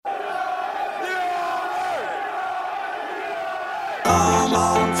Come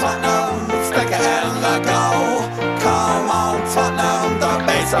on, Tottenham, stick it in the goal. Come on, Tottenham, the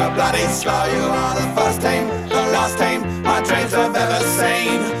beats are bloody slow. You are the first team, the last team my dreams have ever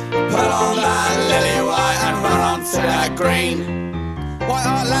seen. Put on that lily white and run on to that green. White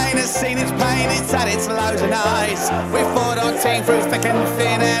Hart Lane has seen its pain, it's had its lows and highs. We fought our team through thick and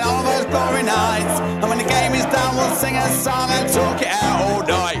thin and all those glory nights. And when the game is done, we'll sing a song and talk it out all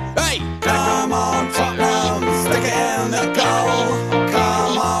night. Hey! Come on, Tottenham, stick it in the goal.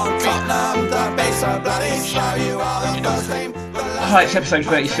 Come on, Tottenham, the beats are bloody slow. You are the first team. Hi, it's episode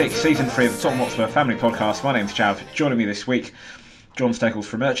 36, season 3 of the Tottenham Hotspur Family Podcast. My name's Chav. Joining me this week, John Steggles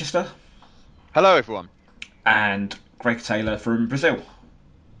from Merchester. Hello, everyone. And Greg Taylor from Brazil.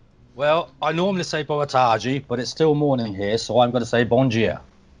 Well, I normally say boa tarde, but it's still morning here, so I'm going to say bon dia.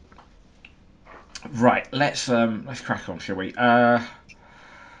 Right, let's crack on, shall we? You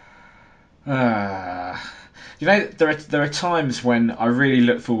know, there are times when I really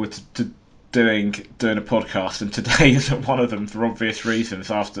look forward to doing a podcast, and today isn't one of them for obvious reasons.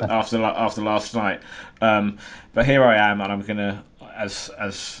 After last night, but here I am, and I'm gonna, as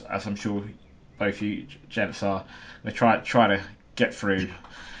I'm sure both you gents are, I'm gonna try to get through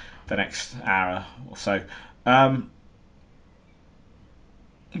the next hour or so.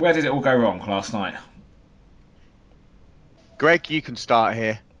 Where did it all go wrong last night? Greg, you can start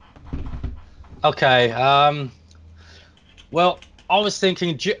here. Okay, well, I was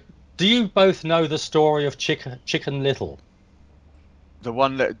thinking, do you both know the story of Chicken Little? The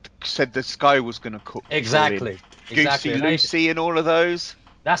one that said the sky was going to cook. Exactly. Goosey Lucy and all of those?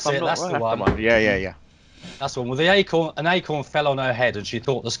 That's it, that's the one. Yeah. That's the one. Well, an acorn fell on her head and she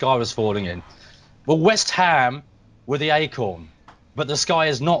thought the sky was falling in. Well, West Ham were the acorn, but the sky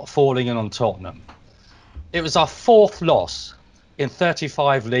is not falling in on Tottenham. It was our fourth loss in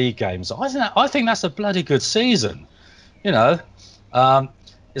 35 league games. I think that's a bloody good season. You know,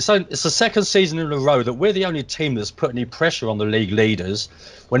 it's the second season in a row that we're the only team that's put any pressure on the league leaders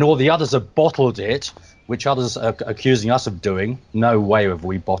when all the others have bottled it, which others are accusing us of doing. No way have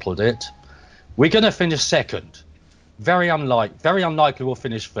we bottled it. We're going to finish second. Very unlikely we'll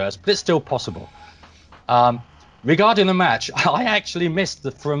finish first, but it's still possible. Regarding the match, I actually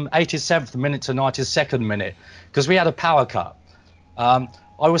missed from 87th minute to 92nd minute because we had a power cut. I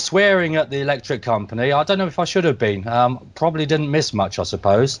was swearing at the electric company. I don't know if I should have been. Probably didn't miss much, I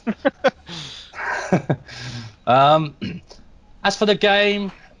suppose. As for the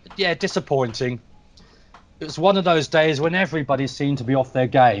game, yeah, disappointing. It was one of those days when everybody seemed to be off their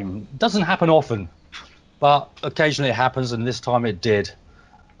game. It doesn't happen often, but occasionally it happens, and this time it did.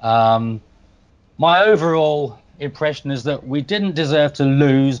 My overall impression is that we didn't deserve to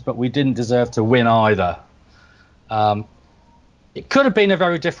lose, but we didn't deserve to win either. It could have been a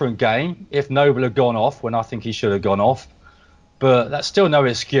very different game if Noble had gone off when I think he should have gone off, but that's still no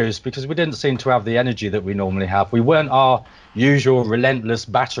excuse because we didn't seem to have the energy that we normally have. We weren't our usual relentless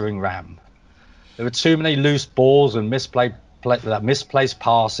battering ram. There were too many loose balls and misplaced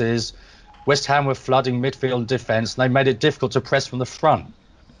passes. West Ham were flooding midfield and defence, and they made it difficult to press from the front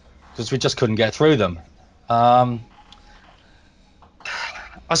because we just couldn't get through them. I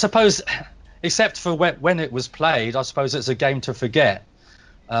suppose, except for when it was played, I suppose it's a game to forget.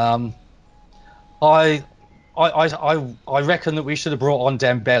 I reckon that we should have brought on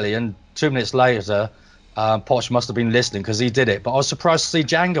Dembele, and 2 minutes later, Poch must have been listening because he did it. But I was surprised to see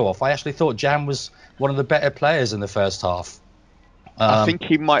Jan go off. I actually thought Jan was one of the better players in the first half. I think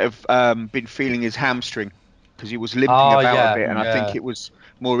he might have been feeling his hamstring because he was limping about a bit, and I think it was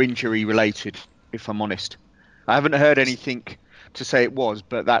more injury related, if I'm honest. I haven't heard anything to say it was,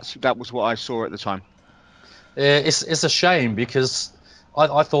 but that was what I saw at the time. It's a shame because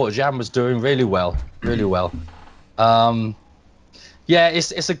I thought Jan was doing really well. It's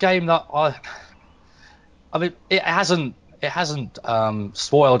a game that I mean, it hasn't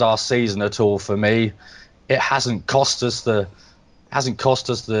spoiled our season at all for me. It hasn't cost us the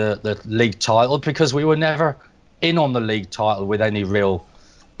league title because we were never in on the league title with any real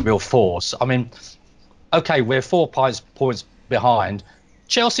force. I mean, okay, we're 4 points behind.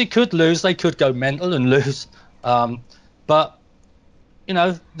 Chelsea could lose; they could go mental and lose, but you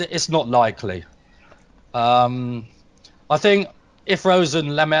know it's not likely. I think if Rose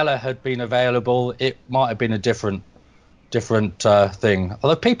and Lamela had been available, it might have been a different thing.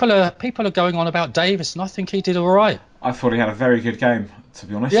 Although people are going on about Davis, and I think he did all right. I thought he had a very good game, to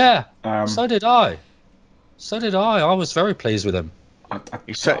be honest. Yeah, so did I. I was very pleased with him.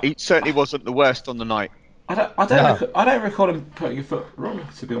 He certainly wasn't the worst on the night. I don't recall him putting a foot wrong,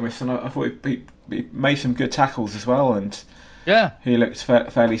 to be honest. And I thought he made some good tackles as well, and yeah, he looked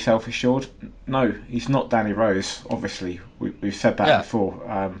fairly self-assured. No, he's not Danny Rose. Obviously, we've said that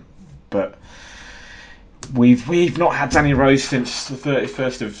before. But we've not had Danny Rose since the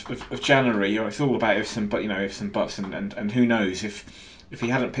 31st of January. It's all about ifs and buts, and who knows if he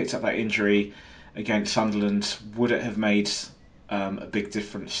hadn't picked up that injury against Sunderland, would it have made a big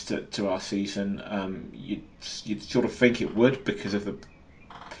difference to our season? You'd sort of think it would, because of the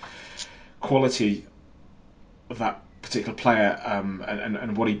quality of that particular player,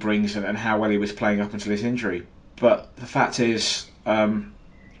 and what he brings, and how well he was playing up until his injury. But the fact is, for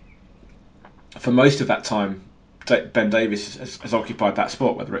most of that time, Ben Davies has occupied that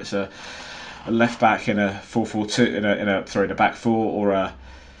spot, whether it's a left back in a 4-4-2, in a back four,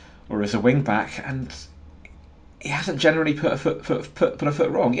 or as a wing back, and he hasn't generally put a foot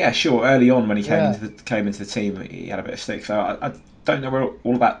wrong. Yeah, sure. Early on, when he came into the team, he had a bit of stick. So I don't know where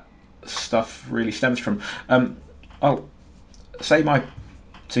all that stuff really stems from. I'll say my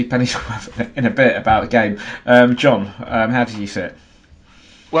 2 pennies worth in a bit about the game. John, how did you see it?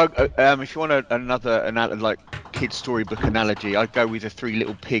 Well, if you want another like kid storybook analogy, I'd go with the 3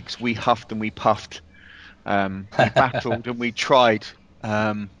 little pigs. We huffed and we puffed. We battled and we tried.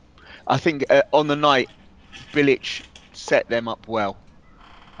 I think on the night, Bilic set them up well.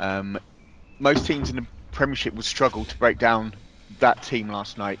 Most teams in the Premiership would struggle to break down that team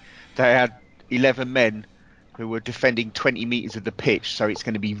last night. They had 11 men who were defending 20 metres of the pitch, so it's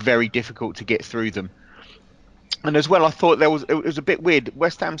going to be very difficult to get through them. And as well, I thought it was a bit weird.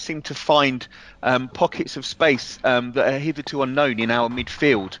 West Ham seemed to find pockets of space that are hitherto unknown in our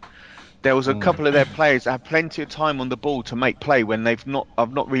midfield. There was a couple of their players that had plenty of time on the ball to make play when I've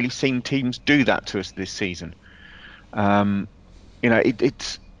not really seen teams do that to us this season. It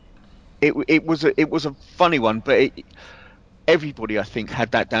was a funny one, but everybody, I think,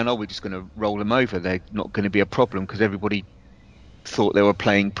 had that down. Oh, we're just going to roll them over. They're not going to be a problem, because everybody thought they were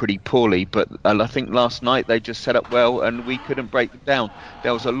playing pretty poorly. But I think last night they just set up well, and we couldn't break them down.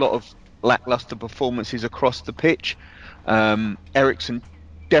 There was a lot of lacklustre performances across the pitch. Eriksen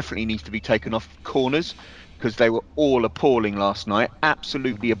definitely needs to be taken off corners, because they were all appalling last night.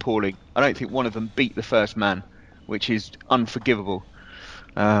 Absolutely appalling. I don't think one of them beat the first man, which is unforgivable.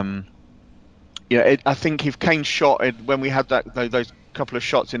 I think if Kane shot when we had those couple of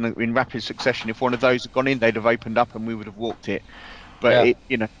shots in rapid succession, if one of those had gone in, they'd have opened up and we would have walked it. But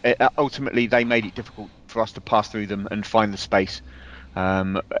ultimately they made it difficult for us to pass through them and find the space.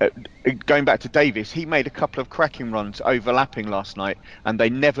 Going back to Davies, he made a couple of cracking runs overlapping last night, and they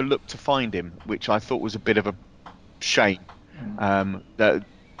never looked to find him, which I thought was a bit of a shame. It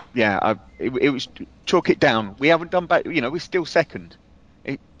was chalk it down. We haven't done bad. We're still second,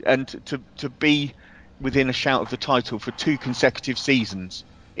 and to be within a shout of the title for 2 consecutive seasons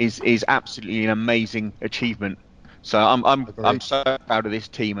is absolutely an amazing achievement. So I'm so proud of this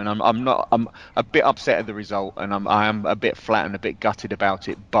team, and I'm a bit upset at the result, and I am a bit flat and a bit gutted about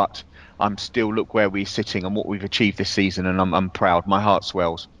it. But I'm still, look where we're sitting and what we've achieved this season, and I'm proud. My heart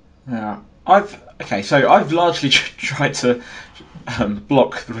swells. Yeah, I've largely tried to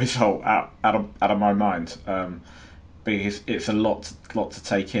block the result out of my mind, because it's a lot to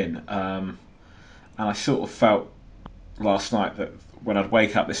take in, and I sort of felt last night that when I'd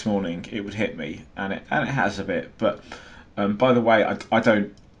wake up this morning, it would hit me, and it has a bit. But by the way, I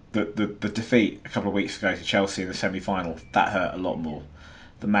don't. The defeat a couple of weeks ago to Chelsea in the semi-final, that hurt a lot more.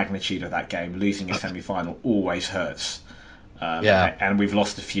 The magnitude of that game, losing a semi-final, always hurts. And we've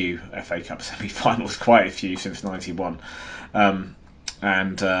lost a few FA Cup semi-finals, quite a few since '91, and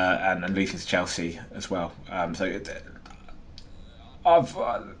losing to Chelsea as well. I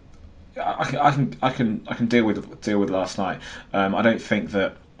can deal with last night. I don't think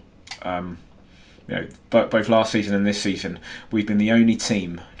that both last season and this season we've been the only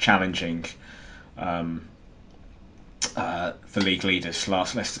team challenging for league leaders.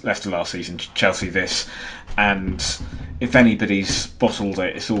 Leicester last season, Chelsea this, and if anybody's bottled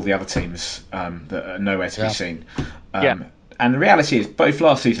it, it's all the other teams that are nowhere to be seen. And the reality is, both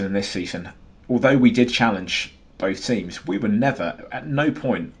last season and this season, although we did challenge both teams, we were never, at no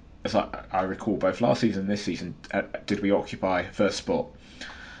point, as I recall, both last season and this season, did we occupy first spot.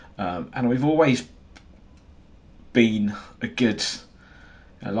 And we've always been a good...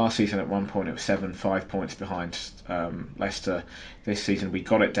 last season at one point it was 5 points behind Leicester. This season we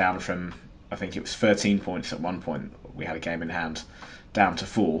got it down from, I think it was 13 points at one point, we had a game in hand, down to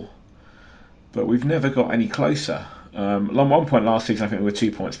 4. But we've never got any closer. At one point last season I think we were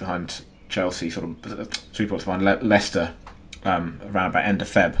 2 points behind Chelsea, sort of 2 points behind Leicester, around about end of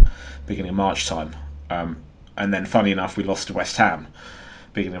Feb, beginning of March time. And then funny enough we lost to West Ham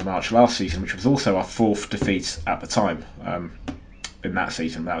beginning of March last season, which was also our 4th defeat at the time. In that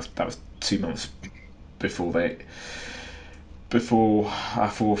season, that was 2 months before our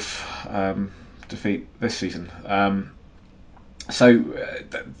fourth defeat this season. So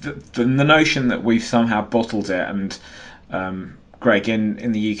the notion that we've somehow bottled it, and Greg,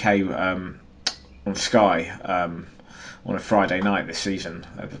 in the UK on Sky on a Friday night this season,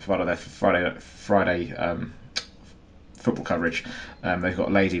 part of their Friday football coverage, they've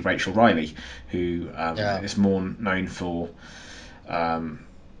got Lady Rachel Riley, who is more known for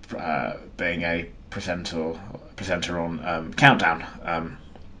being a presenter on Countdown,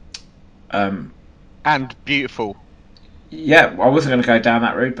 and beautiful. Yeah, I wasn't going to go down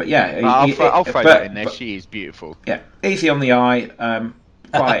that route, but yeah, I'll throw that in there. She is beautiful. Yeah, easy on the eye,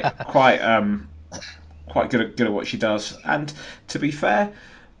 quite good at what she does. And to be fair,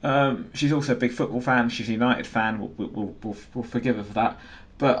 she's also a big football fan. She's a United fan. We'll forgive her for that.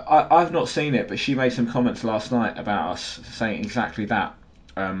 But I've not seen it. But she made some comments last night about us, saying exactly that.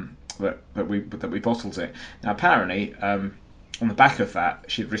 That we bottled it. Now apparently, on the back of that,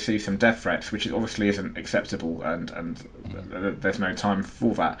 she'd received some death threats, which obviously isn't acceptable, and there's no time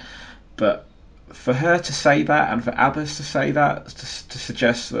for that. But for her to say that, and for Abbas to say that, to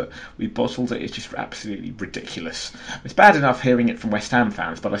suggest that we bottled it, is just absolutely ridiculous. It's bad enough hearing it from West Ham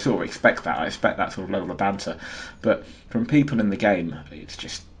fans, but I sort of expect that. I expect that sort of level of banter. But from people in the game, it's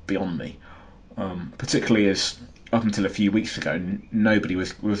just beyond me. Particularly as up until a few weeks ago, nobody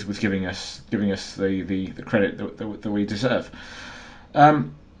was giving us the credit that we deserve.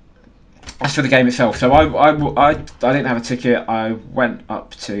 As for the game itself, so I didn't have a ticket. I went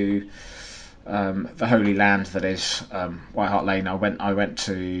up to the Holy Land, that is White Hart Lane. I went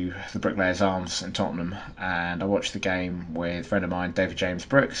to the Bricklayers Arms in Tottenham, and I watched the game with a friend of mine, David James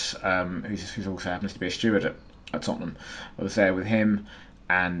Brooks, who's also happens to be a steward at Tottenham. I was there with him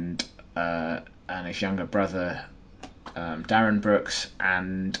and his younger brother, Darren Brooks,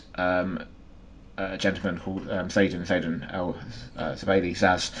 and a gentleman called Zayden El Zubaydi,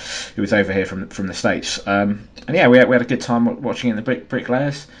 Zaz, who was over here from the States. And yeah, we had a good time watching in the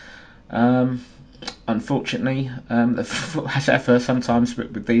Bricklayers. Unfortunately, as ever, sometimes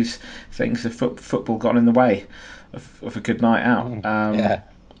with these things, the football got in the way of a good night out.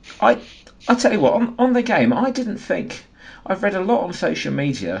 I tell you what, on the game, I didn't think. I've read a lot on social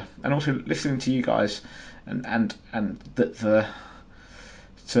media, and also listening to you guys, and that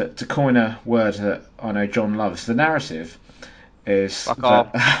to coin a word that I know John loves, the narrative is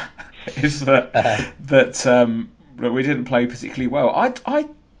that we didn't play particularly well.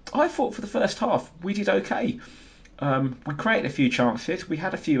 I thought for the first half we did okay. We created a few chances, we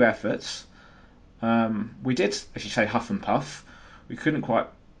had a few efforts. We did, as you say, huff and puff. We couldn't quite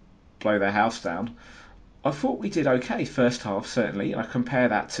blow their house down. I thought we did okay first half, certainly. And I compare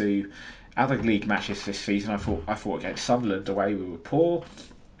that to other league matches this season. I thought against Sunderland away we were poor.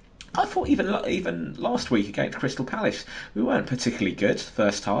 I thought even last week against Crystal Palace we weren't particularly good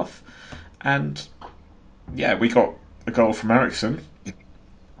first half. And yeah, we got a goal from Ericsson,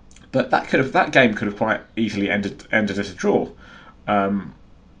 but that game could have quite easily ended as a draw. Well,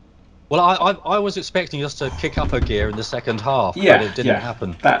 I was expecting us to kick up a gear in the second half, but it didn't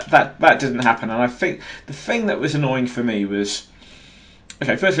happen. That didn't happen, and I think the thing that was annoying for me was,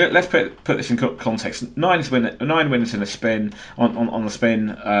 okay, first let's put this in context. 9 winners in a spin on the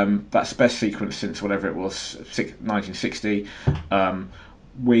spin. That's the best sequence since whatever it was, 1960.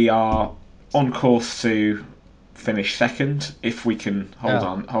 We are on course to finish second if we can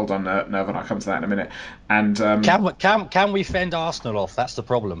hold on nerve, and I'll come to that in a minute. And can we fend Arsenal off? That's the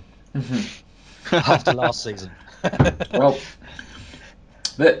problem. After last season. Well,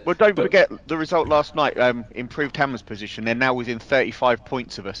 don't forget the result last night improved Hammer's position. They're now within 35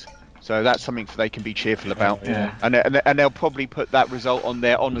 points of us, so that's something they can be cheerful about. Yeah. And they'll probably put that result on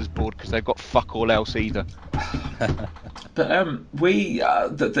their honours board because they've got fuck all else either. But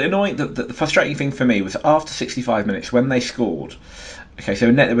the annoying, the frustrating thing for me was after 65 minutes when they scored. Okay,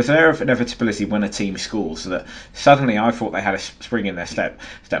 so there was an air of inevitability when a team scores, so that suddenly I thought they had a spring in their step.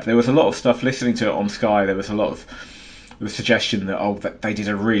 There was a lot of stuff, listening to it on Sky, there was a lot of the suggestion that they did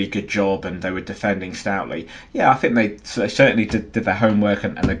a really good job and they were defending stoutly. Yeah, I think they certainly did their homework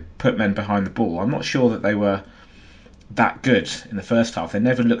and they put men behind the ball. I'm not sure that they were that good in the first half. They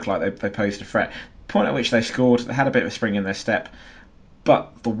never looked like they posed a threat. The point at which they scored, they had a bit of a spring in their step.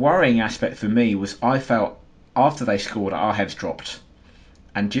 But the worrying aspect for me was I felt after they scored, our heads dropped.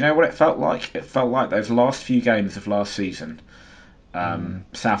 And do you know what it felt like? It felt like those last few games of last season.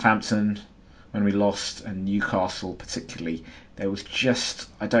 Southampton, when we lost, and Newcastle particularly, there was just,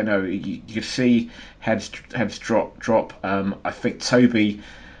 I don't know, you could see heads drop. I think Toby,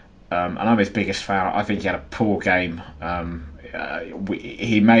 and I'm his biggest fan, I think he had a poor game at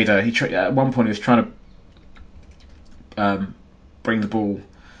one point he was trying to bring the ball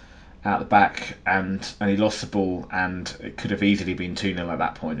out the back, and he lost the ball, and it could have easily been 2-0 at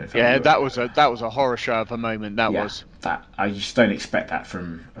that point. That was a horror show of a moment. That I just don't expect that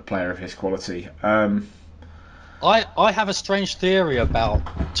from a player of his quality. I have a strange theory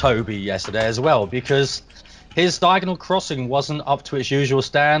about Toby yesterday as well, because his diagonal crossing wasn't up to its usual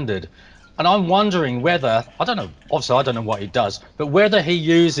standard. And I'm wondering whether, I don't know what he does, but whether he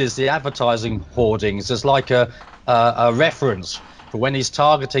uses the advertising hoardings as like a reference for when he's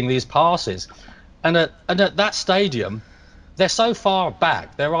targeting these passes. And at that stadium, they're so far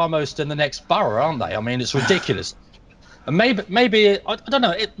back, they're almost in the next borough, aren't they? I mean, it's ridiculous. And maybe I don't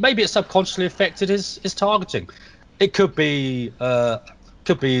know, maybe it subconsciously affected his targeting. It could be a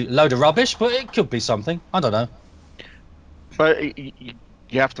load of rubbish, but it could be something. I don't know. But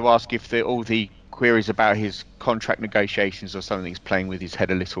you have to ask if all the queries about his contract negotiations or something's playing with his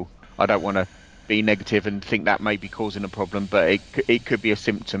head a little. I don't want to be negative and think that may be causing a problem, but it could be a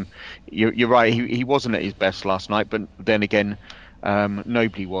symptom. You're right. He wasn't at his best last night, but then again,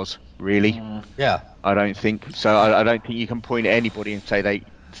 nobody was really. Yeah. I don't think so. I don't think you can point at anybody and say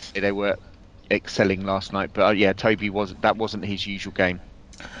they were excelling last night. But Toby wasn't his usual game.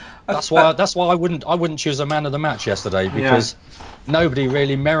 That's why I wouldn't choose a man of the match yesterday, because nobody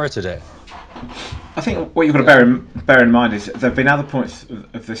really merited it. I think what you've got to bear in mind is there have been other points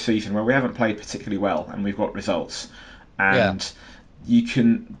of this season where we haven't played particularly well and we've got results, and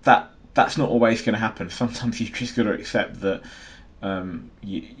that's not always going to happen. Sometimes you've just got to accept that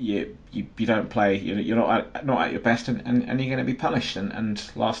you don't play, you're not at your best, and you're going to be punished. And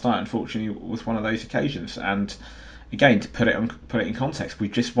last night, unfortunately, was one of those occasions. And again, to put it in context,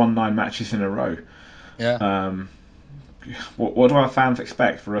 we've just won 9 matches in a row. Yeah. What do our fans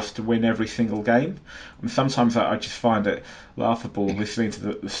expect, for us to win every single game? And sometimes I just find it laughable listening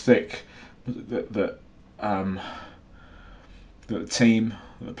to the stick that the team,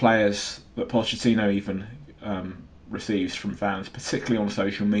 the players, that Pochettino even receives from fans, particularly on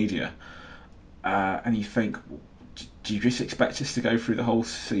social media. And you think, do you just expect us to go through the whole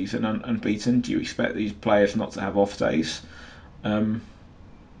season unbeaten? Do you expect these players not to have off days? I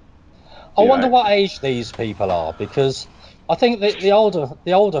wonder what age these people are, because I think the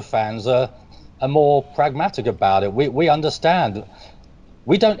older fans are more pragmatic about it. We understand.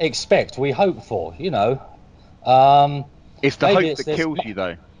 We don't expect, we hope for, It's the hope that kills you,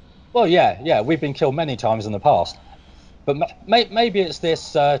 though. Well, yeah, we've been killed many times in the past. But maybe it's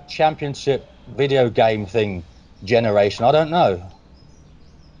this championship video game thing generation. I don't know.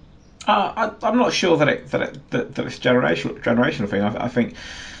 I'm not sure that it's generational thing. I think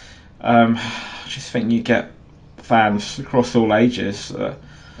I just think you get fans across all ages that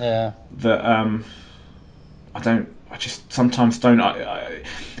I just sometimes don't.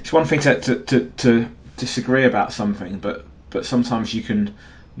 It's one thing to disagree about something, but sometimes you can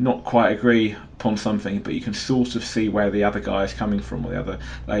not quite agree upon something, but you can sort of see where the other guy is coming from, or the other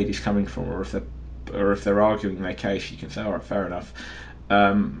lady's coming from, or if they're arguing their case, you can say, all right, fair enough.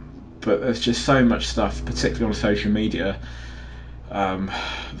 But there's just so much stuff, particularly on social media,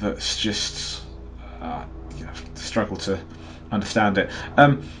 that's just struggle to understand it.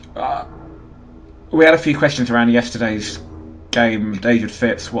 We had a few questions around yesterday's game. David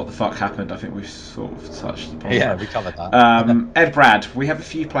Fitz, what the fuck happened? I think we've sort of touched upon that. We covered that. Ed Brad, we have a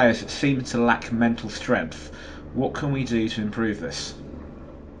few players that seem to lack mental strength. What can we do to improve this?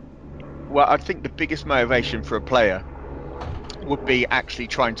 Well, I think the biggest motivation for a player would be actually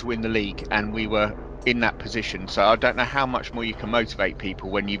trying to win the league, and we were in that position. So I don't know how much more you can motivate people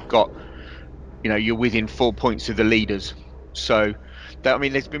when you've got, you're within 4 points of the leaders. So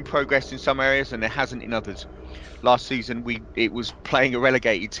there's been progress in some areas and there hasn't in others. Last season it was playing a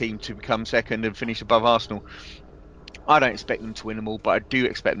relegated team to become second and finish above Arsenal. I don't expect them to win them all, but I do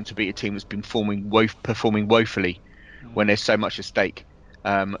expect them to beat a team that's been performing woefully when there's so much at stake.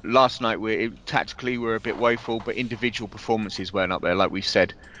 Last night tactically we're a bit woeful, but individual performances weren't up there, like we've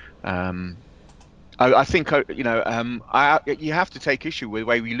said. I think you have to take issue with the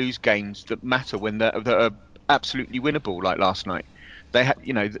way we lose games that matter when that are absolutely winnable, like last night.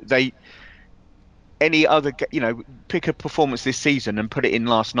 Any other, pick a performance this season and put it in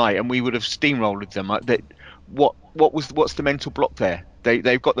last night, and we would have steamrolled them. What's the mental block there?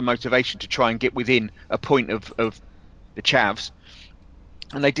 They've got the motivation to try and get within a point of the Chavs,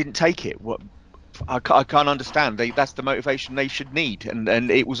 and they didn't take it. I can't understand. That's the motivation they should need, and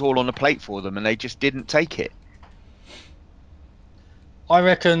it was all on a plate for them, and they just didn't take it. I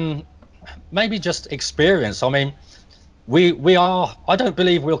reckon maybe just experience. I mean, we are. I don't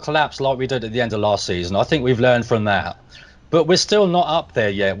believe we'll collapse like we did at the end of last season. I think we've learned from that. but we're still not up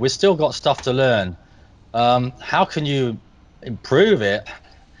there yet. We've still got stuff to learn. How can you improve it?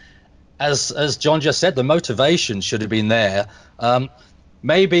 As John just said, the motivation should have been there.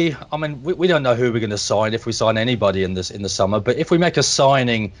 Maybe, I mean, we don't know who we're going to sign, if we sign anybody in the summer, but if we make a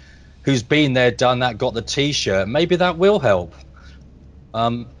signing who's been there, done that, got the T-shirt, maybe that will help.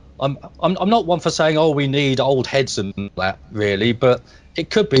 I'm not one for saying, oh, we need old heads and that, really, but it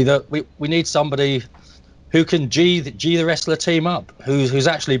could be that we need somebody who can G the rest of the team up, who's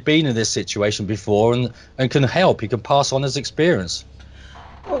actually been in this situation before and can help. He can pass on his experience.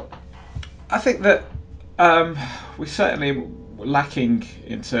 Well, I think that we're certainly lacking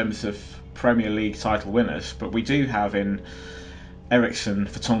in terms of Premier League title winners, but we do have in Eriksson,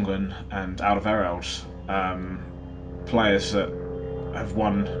 Vertonghen and Alderweireld players that have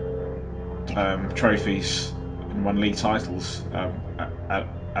won trophies and won league titles at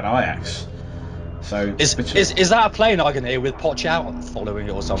Ajax. So is that a plane I can hear with Poch out following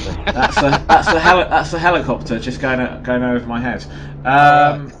it or something? That's the helicopter just going over my head.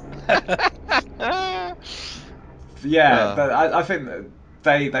 Yeah, but I think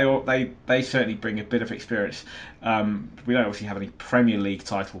that they certainly bring a bit of experience. We don't obviously have any Premier League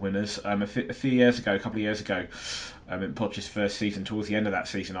title winners. A couple of years ago, in Poch's first season, towards the end of that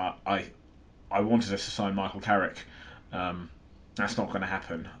season, I wanted us to sign Michael Carrick. That's not going to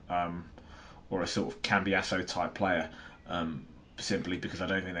happen. Or a sort of Cambiasso type player, simply because I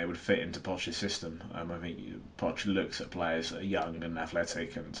don't think they would fit into Poch's system. I think Poch looks at players that are young and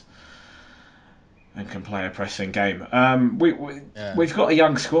athletic and can play a pressing game. We've got a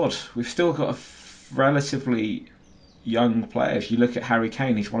young squad. We've still got relatively young players. You look at Harry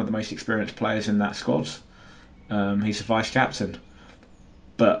Kane, he's one of the most experienced players in that squad. He's a vice captain,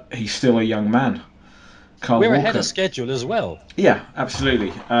 but he's still a young man. We're ahead of schedule as well. Yeah,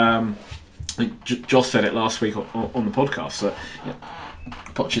 absolutely. Josh said it last week on the podcast that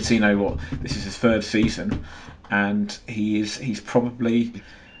Pochettino, this is his third season, and he's probably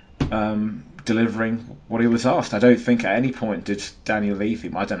delivering what he was asked. I don't think at any point did Daniel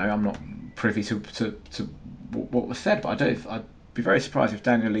Levy. I don't know. I'm not privy to what was said, but I'd be very surprised if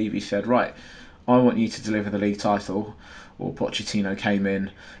Daniel Levy said, right, I want you to deliver the league title. Or Pochettino came in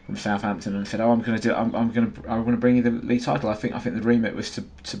from Southampton and said, "Oh, I'm going to bring you the league title." I think the remit was to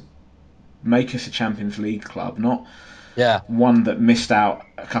make us a Champions League club, not one that missed out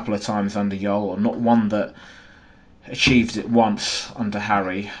a couple of times under Jol, or not one that achieved it once under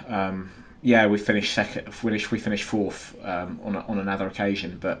Harry. We finished second. We finished fourth on another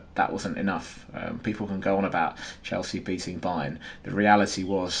occasion, but that wasn't enough. People can go on about Chelsea beating Bayern. The reality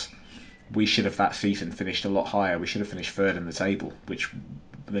was, we should have that season finished a lot higher. We should have finished third in the table, which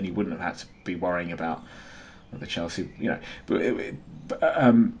then you wouldn't have had to be worrying about the Chelsea. But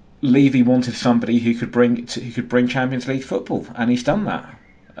Levy wanted somebody who could bring Champions League football, and he's done that.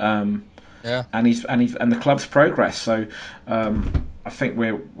 And the club's progress. So I think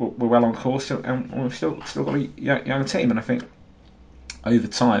we're well on course, and we've still got a young team. And I think over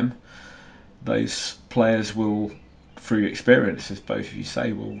time, those players will, through experience, as both of you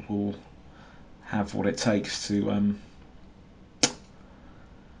say, will have what it takes to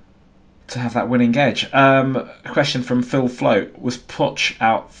have that winning edge. A question from Phil Float: was Poch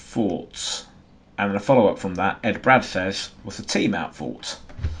out fought? And a follow up from that, Ed Brad says, was the team out fought?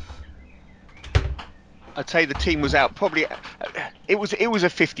 I'd say the team was out. Probably, it was a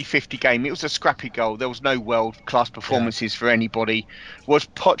 50-50 game. It was a scrappy goal. There was no world-class performances for anybody. Was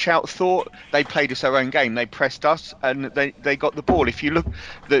Poch out thought? They played us our own game. They pressed us, and they got the ball. If you look,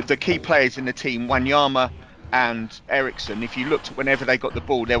 the key players in the team, Wanyama and Eriksson, if you looked, whenever they got the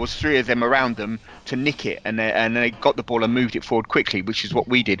ball, there was three of them around them to nick it, and they got the ball and moved it forward quickly, which is what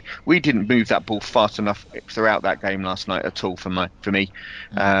we did. We didn't move that ball fast enough throughout that game last night at all for me.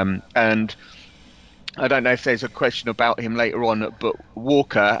 And I don't know if there's a question about him later on, but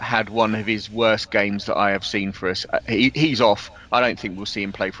Walker had one of his worst games that I have seen for us. He's off. I don't think we'll see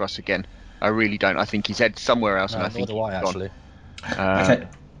him play for us again. I really don't. I think he's head somewhere else, and I think he's gone. Okay,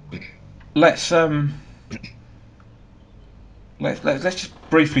 let's just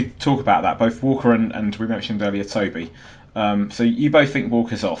briefly talk about that. Both Walker and we mentioned earlier Toby. So you both think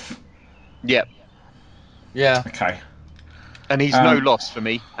Walker's off? Yep. Yeah. Okay. And he's no loss for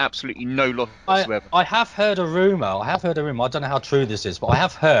me. Absolutely no loss whatsoever. I have heard a rumour. I don't know how true this is, but I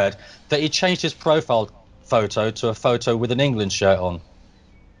have heard that he changed his profile photo to a photo with an England shirt on.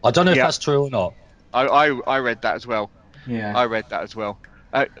 I don't know if that's true or not. I read that as well. Yeah. I read that as well.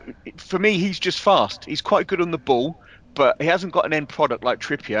 For me, he's just fast. He's quite good on the ball, but he hasn't got an end product like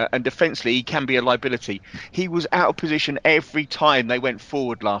Trippier, and defensively he can be a liability. He was out of position every time they went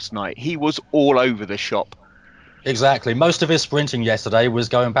forward last night. He was all over the shop. Exactly. Most of his sprinting yesterday was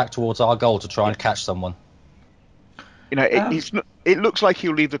going back towards our goal to try and catch someone. You know, it looks like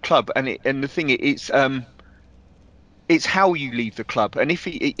he'll leave the club, and the thing it's how you leave the club. And if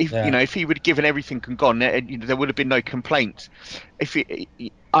he would have given everything and gone, there would have been no complaints.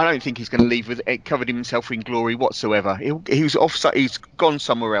 I don't think he's going to leave with covered himself in glory whatsoever. He's offside. He's gone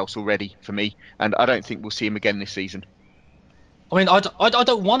somewhere else already for me, and I don't think we'll see him again this season. I mean, I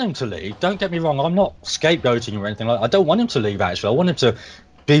don't want him to leave. Don't get me wrong. I'm not scapegoating or anything like that. I don't want him to leave, actually. I want him to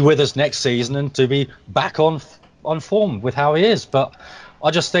be with us next season and to be back on form with how he is. But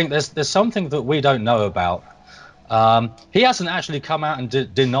I just think there's something that we don't know about. He hasn't actually come out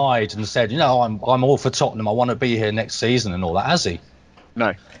and denied and said, I'm all for Tottenham. I want to be here next season and all that, has he?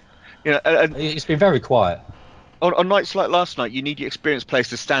 No. He's been very quiet. On nights like last night, you need your experienced players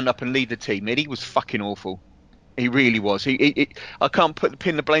to stand up and lead the team. And he was fucking awful. He really was. I can't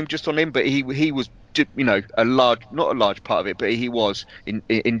pin the blame just on him, but he was, not a large part of it, but he was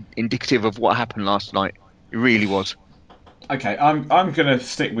indicative of what happened last night. It really was. Okay, I'm going to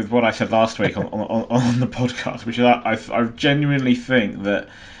stick with what I said last week on the podcast, which is I genuinely think that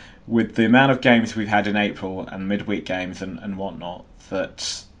with the amount of games we've had in April and midweek games and whatnot,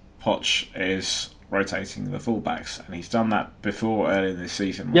 that Poch is rotating the fullbacks, and he's done that before early in this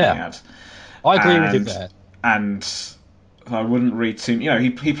season. Yeah, I agree with you there. And I wouldn't read too.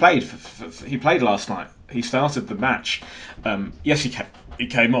 He played. He played last night. He started the match. Yes, he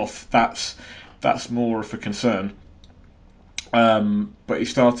came off. That's more of a concern. But he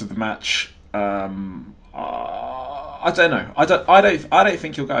started the match. I don't know. I don't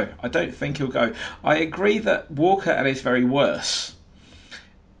think he'll go. I don't think he'll go. I agree that Walker at his very worst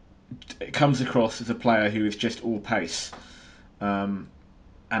comes across as a player who is just all pace.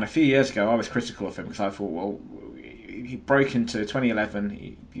 And a few years ago, I was critical of him because I thought, well, he broke into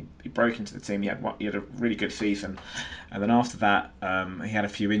 2011. He broke into the team. He had a really good season, and then after that, he had a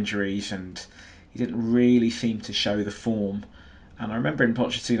few injuries, and he didn't really seem to show the form. And I remember in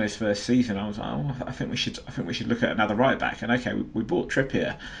Pochettino's first season, I was like, I think we should look at another right back. And okay, we bought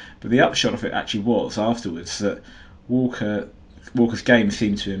Trippier, but the upshot of it actually was afterwards that Walker's game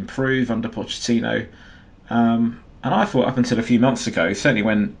seemed to improve under Pochettino. And I thought up until a few months ago, certainly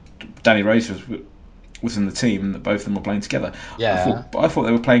when Danny Rose was in the team, that both of them were playing together. Yeah. I thought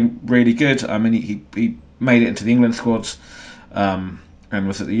they were playing really good. I mean, he made it into the England squads and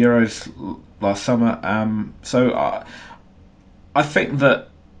was at the Euros last summer. So I think that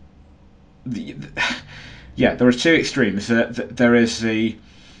there are two extremes. There is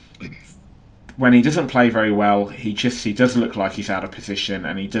when he doesn't play very well, he does look like he's out of position,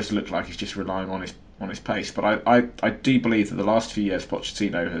 and he does look like he's just relying on his pace. But I do believe that the last few years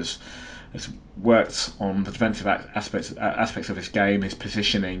Pochettino has worked on the defensive aspects of his game, his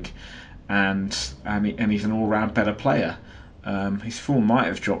positioning, and he's an all-round better player. His form might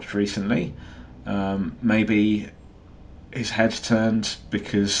have dropped recently. Maybe his head's turned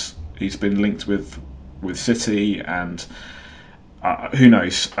because he's been linked with City, and who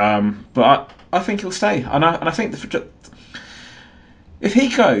knows. But I think he'll stay, and I think if he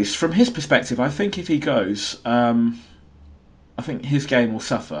goes, from his perspective, I think if he goes, I think his game will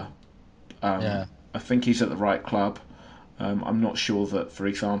suffer. I think he's at the right club. I'm not sure that, for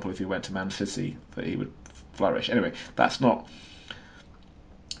example, if he went to Man City, that he would flourish. Anyway, that's not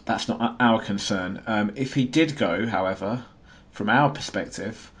our concern. If he did go, however, from our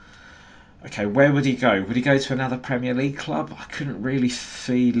perspective, okay, where would he go? Would he go to another Premier League club? I couldn't really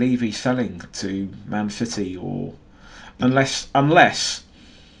see Levy selling to Man City, or unless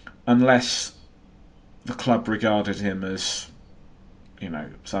the club regarded him as,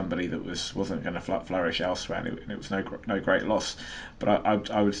 somebody that wasn't going to flourish elsewhere, and it was no great loss. But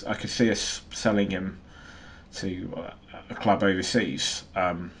I could see us selling him to a club overseas.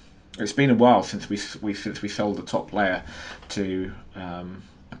 It's been a while since we sold a top player to a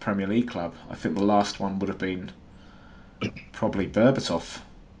Premier League club. I think the last one would have been probably Berbatov.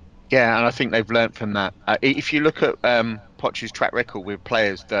 Yeah, and I think they've learnt from that. If you look at Poch's track record with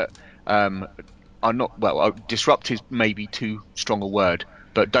players that are not, disrupt is maybe too strong a word,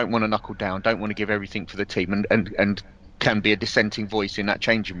 but don't want to knuckle down, don't want to give everything for the team, and can be a dissenting voice in that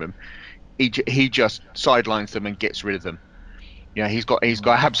changing room, he just sidelines them and gets rid of them. Yeah, he's got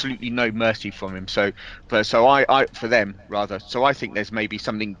absolutely no mercy from him. So I think there's maybe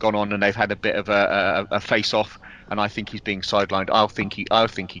something gone on, and they've had a bit of a face off, and I think he's being sidelined. I think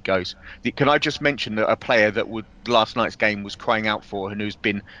he goes. Can I just mention that a player that last night's game was crying out for, and who's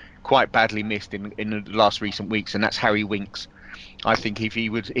been quite badly missed in the last recent weeks, and that's Harry Winks. I think if he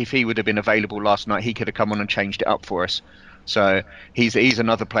would have been available last night, he could have come on and changed it up for us. So he's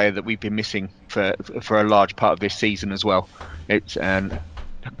another player that we've been missing for a large part of this season as well. And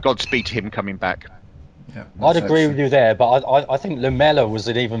Godspeed to him coming back. Yeah, I'd agree with you there, but I think Lamela was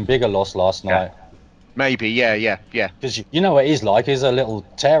an even bigger loss last night. Maybe, yeah. Because you know what he's like. He's a little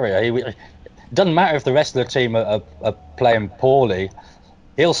terrier. It doesn't matter if the rest of the team are playing poorly.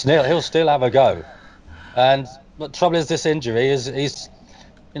 He'll still have a go. And the trouble is, this injury is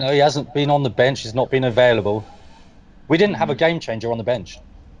he hasn't been on the bench. He's not been available. We didn't have a game changer on the bench.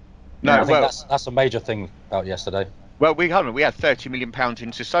 No, I think that's a major thing about yesterday. Well, we had £30 million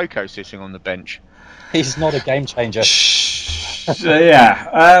in Sissoko sitting on the bench. He's not a game changer.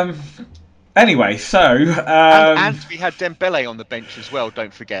 Yeah. Anyway, so and we had Dembele on the bench as well.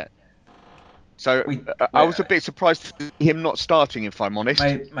 Don't forget. So I was a bit surprised to see him not starting, if I'm honest.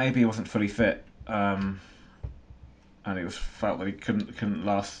 Maybe he wasn't fully fit, and it was felt that he couldn't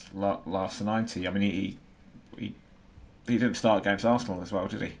last the 90. I mean, he didn't start against Arsenal as well,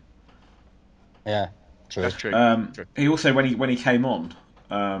 did he? Yeah, true. That's true. True. He also, when he came on,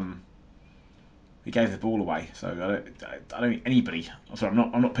 he gave the ball away. So I don't think anybody. Sorry,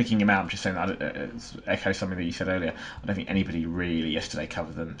 I'm not picking him out. I'm just saying that echo something that you said earlier. I don't think anybody really yesterday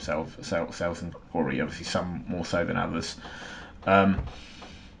covered themselves and Corey. Obviously, some more so than others.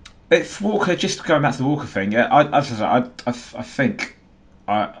 If Walker, just going back to the Walker thing, I think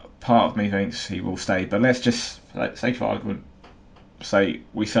part of me thinks he will stay, but let's just say for argument, say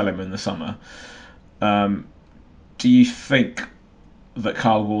we sell him in the summer. Do you think that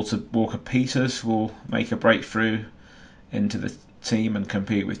Kyle Walker-Peters will make a breakthrough into the team and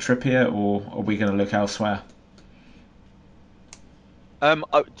compete with Trippier, or are we going to look elsewhere? I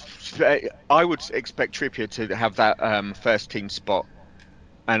would expect Trippier to have that first team spot,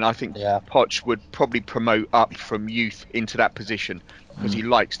 and I think Poch would probably promote up from youth into that position because he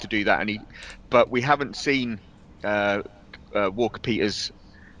likes to do that. But we haven't seen Walker-Peters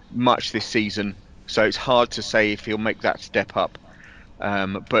much this season, so it's hard to say if he'll make that step up.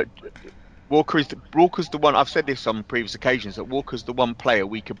 But Walker's the one. I've said this on previous occasions that Walker's the one player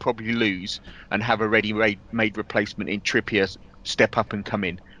we could probably lose and have a ready-made replacement in Trippier step up and come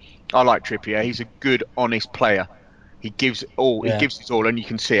in. I like Trippier. He's a good, honest player. He gives all. He gives his all, and you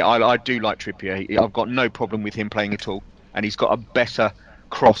can see it. I do like Trippier. I've got no problem with him playing at all, and he's got a better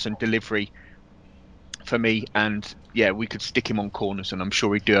cross and delivery for me. And we could stick him on corners, and I'm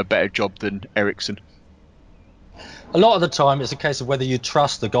sure he'd do a better job than Eriksen. A lot of the time, it's a case of whether you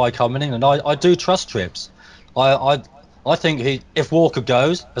trust the guy coming in, and I do trust Trips. I think if Walker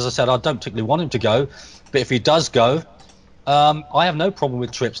goes, as I said, I don't particularly want him to go, but if he does go, I have no problem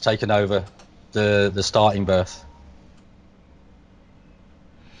with Trips taking over the starting berth.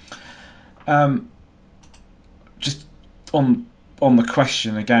 Just on the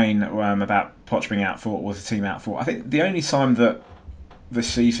question again about Poch being out for, was the team out for? I think the only time that this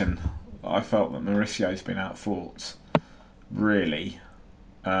season I felt that Mauricio's been out fought really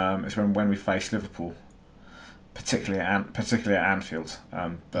is when we faced Liverpool, particularly at Anfield.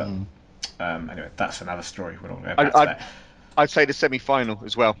 Anyway, that's another story. We're not going back to that. I'd say the semi-final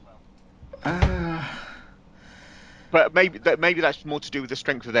as well. But maybe that's more to do with the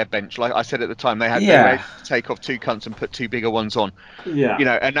strength of their bench. Like I said at the time, they were able to take off two cunts and put two bigger ones on. Yeah.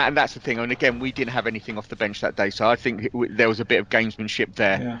 And that's the thing. And again, we didn't have anything off the bench that day, so I think there was a bit of gamesmanship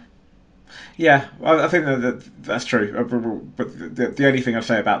there. Yeah, I think that's true. But the only thing I'd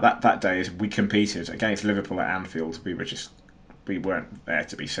say about that day is we competed against Liverpool at Anfield. We weren't there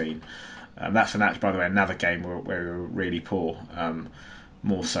to be seen. That's by the way, another game where we were really poor.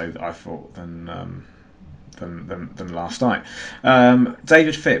 More so, I thought, than last night.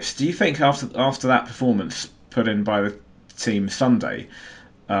 David Phipps, do you think after that performance put in by the team Sunday,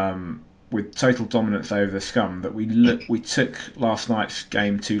 with total dominance over the Scum, that we took last night's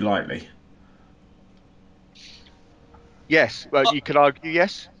game too lightly? Yes, well, you could argue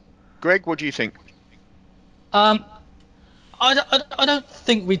yes. Greg, what do you think? I don't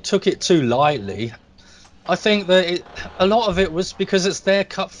think we took it too lightly. I think that a lot of it was because it's their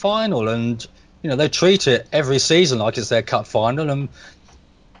cup final, and they treat it every season like it's their cup final, and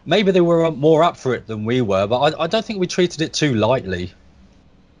maybe they were more up for it than we were, but I don't think we treated it too lightly.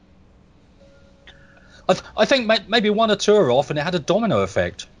 I think maybe one or two are off, and it had a domino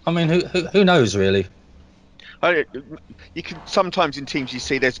effect. I mean, who knows really? You can sometimes in teams you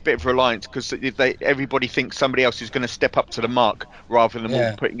see there's a bit of reliance because everybody thinks somebody else is going to step up to the mark rather than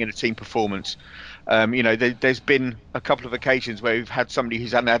all putting in a team performance. There's been a couple of occasions where we've had somebody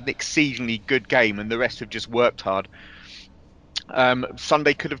who's had an exceedingly good game and the rest have just worked hard.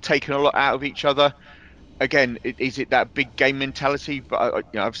 Sunday could have taken a lot out of each other. again, is it that big game mentality? But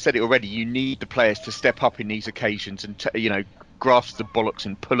I've said it already. You need the players to step up in these occasions and grasp the bollocks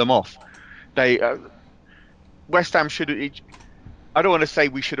and pull them off. West Ham should. I don't want to say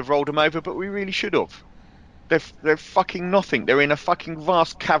we should have rolled them over, but we really should have. They're fucking nothing. They're in a fucking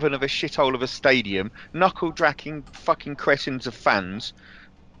vast cavern of a shithole of a stadium, knuckle-dracking fucking cretins of fans.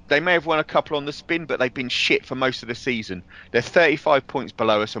 They may have won a couple on the spin, but they've been shit for most of the season. They're 35 points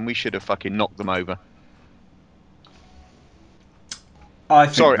below us, and we should have fucking knocked them over.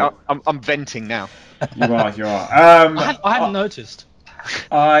 Sorry, I'm venting now. You are. I hadn't noticed.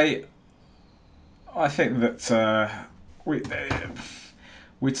 I think that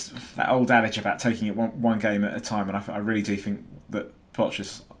with that old adage about taking it one game at a time, and I really do think that Poch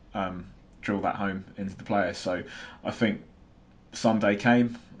has drilled that home into the players. So I think Sunday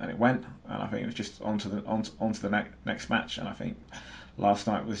came and it went, and I think it was just onto the next match. And I think last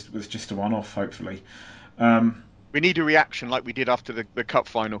night was just a one-off. Hopefully. We need a reaction like we did after the cup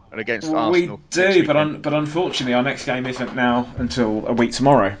final and against Arsenal. We do, but unfortunately our next game isn't now until a week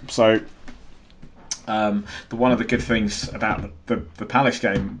tomorrow. So one of the good things about the Palace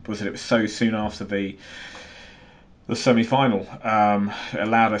game was that it was so soon after the semi-final. It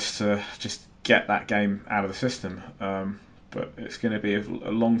allowed us to just get that game out of the system. But it's going to be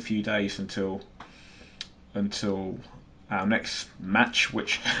a long few days until our next match,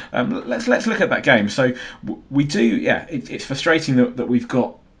 which let's look at that game. So we do, it's frustrating that we've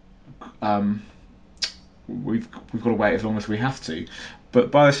got to wait as long as we have to, but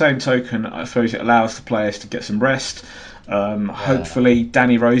by the same token, I suppose it allows the players to get some rest. Hopefully,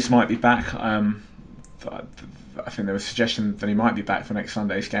 Danny Rose might be back. I think there was a suggestion that he might be back for next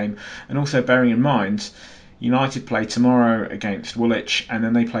Sunday's game, and also bearing in mind, United play tomorrow against Woolwich, and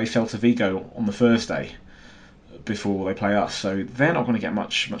then they play Celta Vigo on the Thursday before they play us, so they're not going to get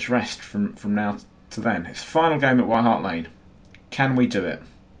much rest from now to then. It's the final game at White Hart Lane. Can we do it?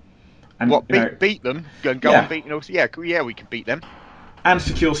 And beat them? Go and beat them? Yeah, we can beat them. And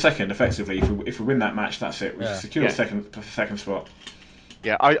secure second, effectively. If we win that match, that's it. We secure second spot.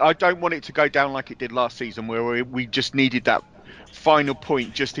 Yeah, I don't want it to go down like it did last season, where we just needed that final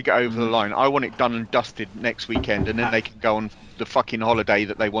point just to get over the line. I want it done and dusted next weekend, and then they can go on the fucking holiday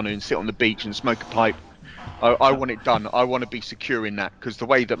that they want to and sit on the beach and smoke a pipe. I want it done. I want to be secure in that, because the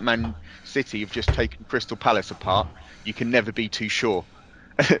way that Man City have just taken Crystal Palace apart, you can never be too sure.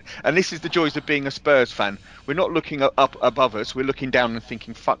 And this is the joys of being a Spurs fan. We're not looking up above us. We're looking down and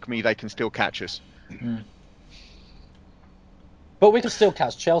thinking, fuck me, they can still catch us. But we can still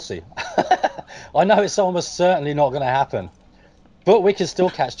catch Chelsea. I know it's almost certainly not going to happen, but we can still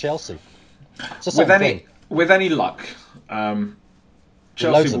catch Chelsea. With any luck,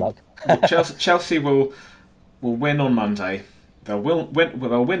 Chelsea will win on Monday. They'll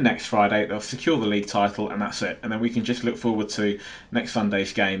win next Friday. They'll secure the league title, and that's it. And then we can just look forward to next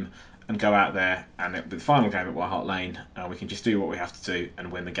Sunday's game and go out there, and the final game at White Hart Lane, we can just do what we have to do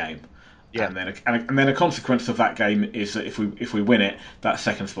and win the game. Yeah. And then a consequence of that game is that if we win it, that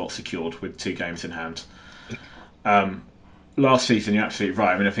second spot's secured with 2 games in hand. Last season, you're absolutely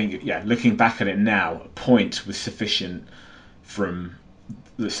right. I mean, I think looking back at it now, a point was sufficient from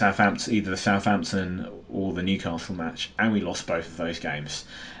either the Southampton or the Newcastle match, and we lost both of those games.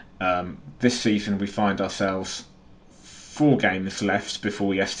 This season, we find ourselves 4 games left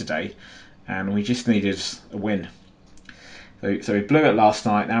before yesterday, and we just needed a win. So we blew it last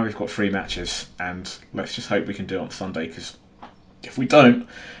night. Now we've got 3 matches, and let's just hope we can do it on Sunday, because if we don't,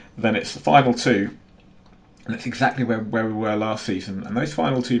 then it's the final 2, and it's exactly where we were last season. And those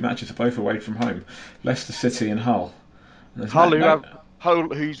final 2 matches are both away from home: Leicester City and Hull. Hull,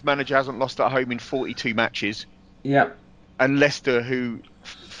 whose manager hasn't lost at home in 42 matches. Yeah. And Leicester, who,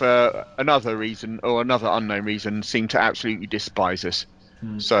 for another reason or another unknown reason, seem to absolutely despise us.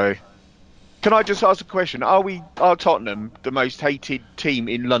 So, can I just ask a question? Are Tottenham the most hated team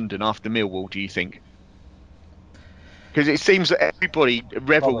in London after Millwall, do you think? Because it seems that everybody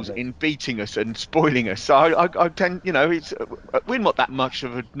revels in beating us and spoiling us. So I tend, we're not that much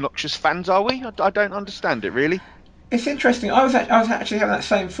of obnoxious fans, are we? I don't understand it, really. It's interesting. I was actually having that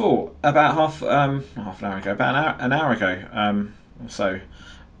same thought about half an hour ago, about an hour ago or so.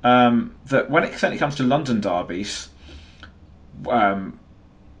 That when it certainly comes to London derbies,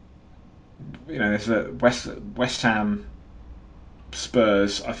 there's a West Ham,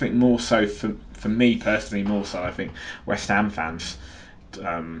 Spurs. I think more so for me personally, more so. I think West Ham fans,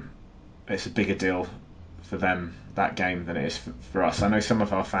 it's a bigger deal for them, that game, than it is for us. I know some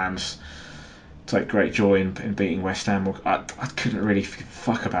of our fans take great joy in beating West Ham. I couldn't really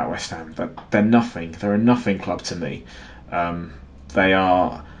fuck about West Ham. They're nothing. They're a nothing club to me. They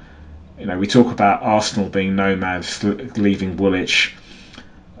are. we talk about Arsenal being nomads, leaving Woolwich,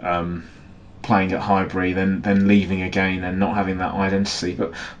 playing at Highbury, then leaving again and not having that identity.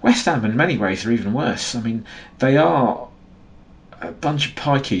 But West Ham, in many ways, are even worse. I mean, they are a bunch of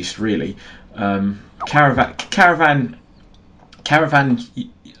pikeys, really. Caravan,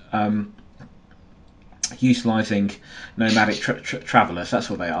 utilising nomadic travellers. That's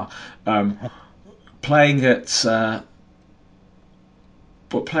what they are. Playing at the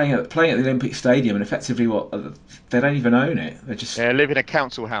Olympic Stadium, and effectively, they don't even own it. They live in a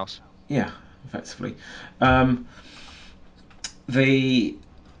council house. Yeah, effectively. I've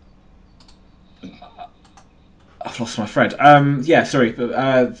lost my thread. Sorry.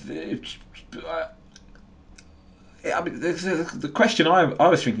 The question I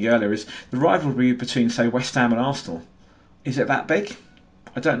was thinking earlier is the rivalry between, say, West Ham and Arsenal. Is it that big?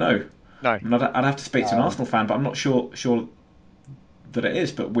 I don't know. No. I'd have to speak to an Arsenal fan, but I'm not sure that it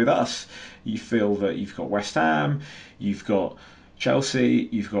is. But with us, you feel that you've got West Ham, you've got Chelsea,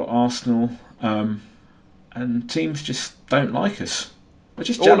 you've got Arsenal, and teams just don't like us. They're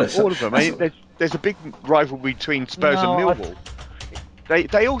just jealous. All of them. There's a big rivalry between Spurs and Millwall.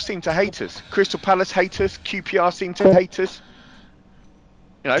 They all seem to hate us. Crystal Palace hate us. QPR seem to hate us.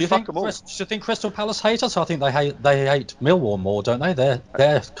 Do you think Crystal Palace hate us? I think they hate Millwall more, don't they?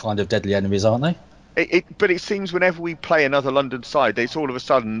 They're kind of deadly enemies, aren't they? But it seems whenever we play another London side, it's all of a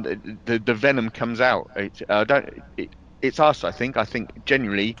sudden the venom comes out. It's us, I think. I think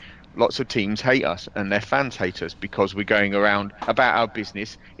generally lots of teams hate us and their fans hate us because we're going around about our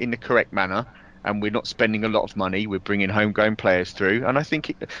business in the correct manner and we're not spending a lot of money. We're bringing homegrown players through, and I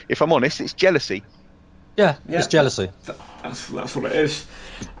think, if I'm honest, it's jealousy. Yeah, it's jealousy. That's what it is.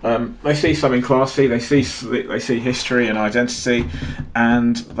 They see something classy. They see history and identity,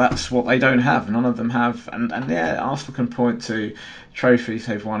 and that's what they don't have. None of them have. And Arsenal can point to trophies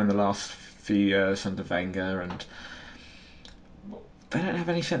they've won in the last few years under Wenger, and they don't have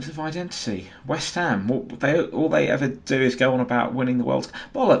any sense of identity. West Ham, all they ever do is go on about winning the World Cup.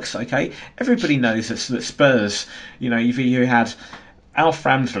 Bollocks. Okay, everybody knows that Spurs. You had Alf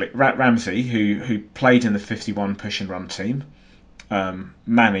Ramsey, who played in the 51 push and run team,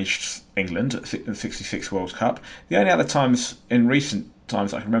 managed England at the 66 World Cup. The only other times in recent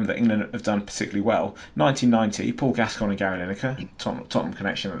times I can remember that England have done particularly well: 1990, Paul Gascoigne and Gary Lineker, Tottenham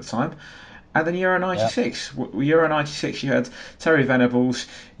connection at the time. And then Euro 96. Yeah. Euro 96, you had Terry Venables,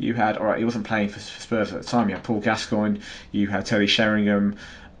 you had, he wasn't playing for Spurs at the time, you had Paul Gascoigne, you had Terry Sheringham.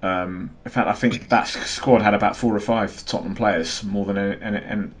 In fact, I think that squad had about 4 or 5 Tottenham players, more than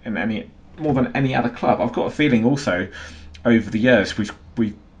any other club. I've got a feeling also, over the years,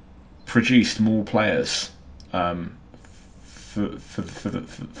 we've produced more players for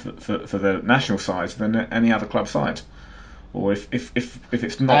the national side than any other club side. Or if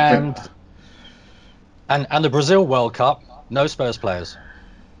it's not. And the Brazil World Cup, no Spurs players.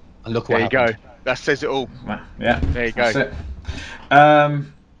 And look what happened. There you go. That says it all. Yeah. There you go. That's it.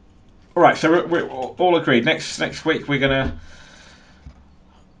 All right, so we're all agreed. Next week we're gonna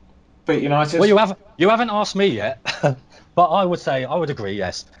beat United. Well, you haven't asked me yet, but I would agree.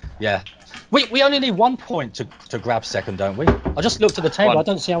 Yes. Yeah. We only need 1 point to grab second, don't we? I just looked at the table. I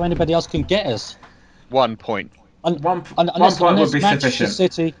don't see how anybody else can get us. 1 point. One point would be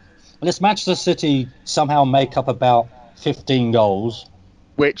sufficient. Unless Manchester City somehow make up about 15 goals,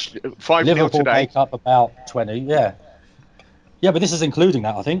 which 5-0 Liverpool today make up about 20. Yeah, but this is including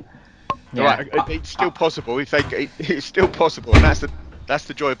that, I think. Yeah. Right, it's still possible. It's still possible, and that's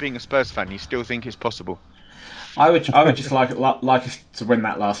the joy of being a Spurs fan. You still think it's possible. I would just like us to win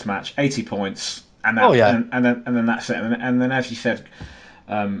that last match, 80 points, and then that's it. And then, as you said,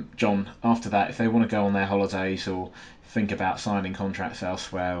 John, after that, if they want to go on their holidays or think about signing contracts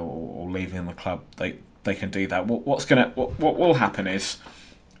elsewhere or leaving the club, they can do that. What will happen is,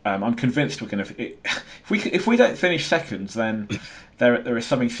 I'm convinced we're going to. If we don't finish second, then there is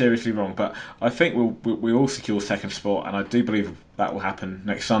something seriously wrong. But I think we will secure second spot, and I do believe that will happen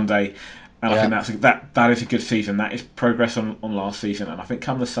next Sunday. And I think that is a good season. That is progress on last season. And I think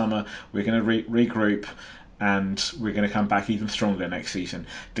come the summer, we're going to regroup, and we're going to come back even stronger next season,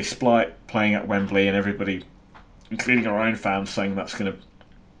 despite playing at Wembley and everybody, including our own fans, saying that's going to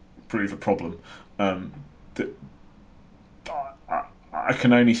prove a problem. I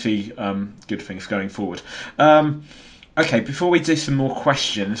can only see good things going forward. Okay, before we do some more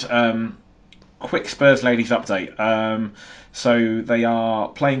questions, quick Spurs ladies update. So they are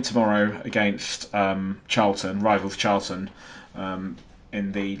playing tomorrow against Charlton, rivals Charlton,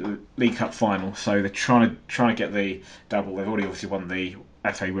 in the League Cup final. So they're trying to get the double. They've already obviously won the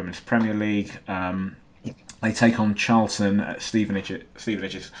FA Women's Premier League. They take on Charlton at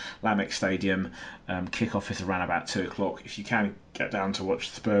Stevenage's Lambic Stadium. Kick-off is around about 2 o'clock. If you can get down to watch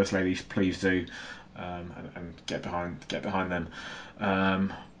the Spurs ladies, please do, and get behind them.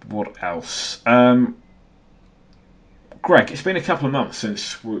 What else? Greg, it's been a couple of months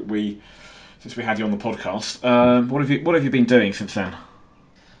since we had you on the podcast. What have you been doing since then?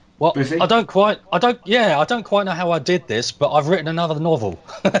 Well, busy? I don't quite know how I did this, but I've written another novel.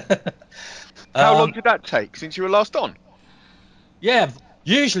 How long did that take since you were last on? Yeah,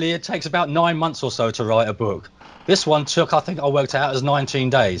 usually it takes about 9 months or so to write a book. This one took, I think I worked out as 19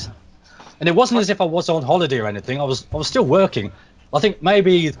 days. And it wasn't as if I was on holiday or anything. I was still working. I think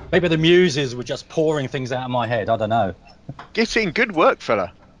maybe the muses were just pouring things out of my head. I don't know. Get in, good work,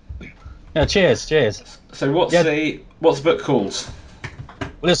 fella. Yeah, cheers. So what's the book called?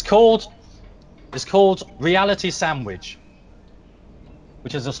 Well, it's called Reality Sandwich,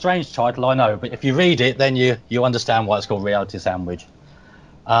 which is a strange title, I know, but if you read it, then you understand why it's called Reality Sandwich.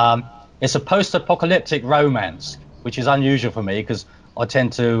 It's a post-apocalyptic romance, which is unusual for me because I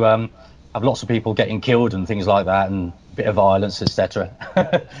tend to have lots of people getting killed and things like that, and a bit of violence, etc.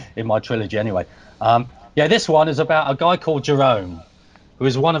 in my trilogy anyway. This one is about a guy called Jerome, who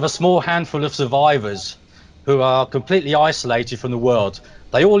is one of a small handful of survivors who are completely isolated from the world.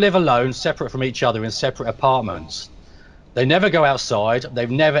 They all live alone, separate from each other in separate apartments. They never go outside. They've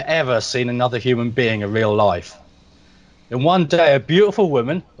never, ever seen another human being in real life. And one day, a beautiful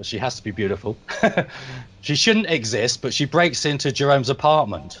woman, well, she has to be beautiful, she shouldn't exist, but she breaks into Jerome's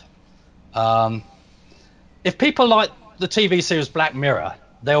apartment. If people like the TV series Black Mirror,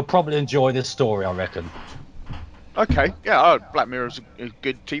 they'll probably enjoy this story, I reckon. Okay, yeah, Black Mirror's a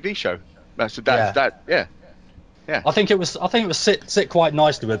good TV show. Yeah. I think it was sit quite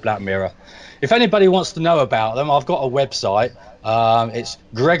nicely with Black Mirror. If anybody wants to know about them, I've got a website. It's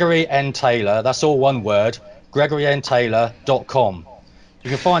Gregory N. Taylor. That's all one word. GregoryNTaylor.com. You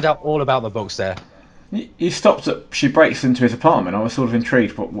can find out all about the books there. You stopped at she breaks into his apartment. I was sort of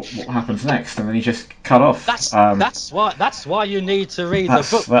intrigued what happens next, and then you just cut off. That's why you need to read the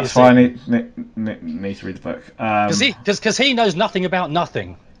book. That's why I need to read the book. Because he knows nothing about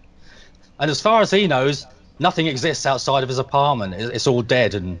nothing, and as far as he knows, nothing exists outside of his apartment. It's all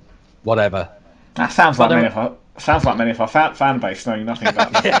dead and whatever. That sounds like many of our fan base knowing nothing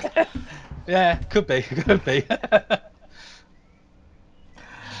about nothing. Yeah, could be.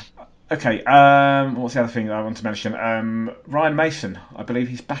 Okay, what's the other thing that I want to mention? Ryan Mason, I believe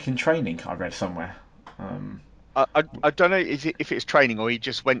he's back in training, I read somewhere. I don't know if it's training or he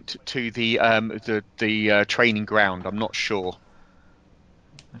just went to the training ground. I'm not sure.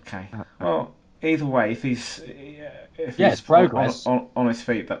 Okay. Well, either way, if he's progress on his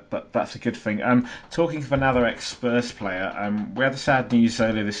feet, that's a good thing. Talking of another ex-Spurs player, we had the sad news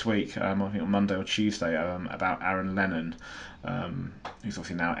earlier this week, I think on Monday or Tuesday, about Aaron Lennon, who's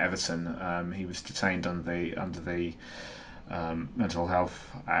obviously now at Everton. He was detained under the Mental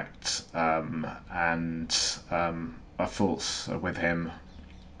Health Act, and our thoughts are with him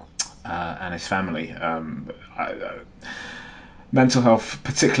and his family. Mental health,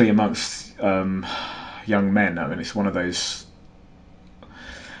 particularly amongst young men, I mean, it's one of those.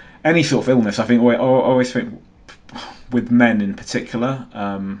 Any sort of illness, I think. I always think with men in particular,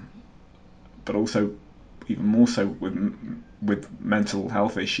 but also even more so with mental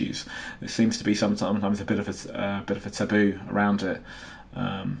health issues, there seems to be sometimes a bit of a taboo around it,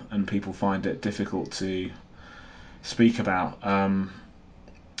 and people find it difficult to speak about.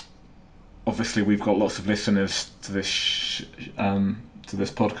 Obviously, we've got lots of listeners to this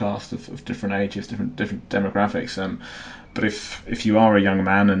podcast of different ages, different demographics. But if you are a young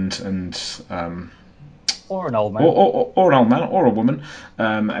man and or an old man, or an old man, or a woman,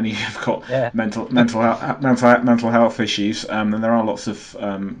 and you've got mental health issues, then there are lots of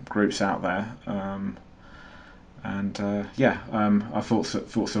groups out there. Our thoughts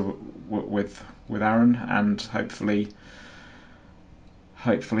are with Aaron, and hopefully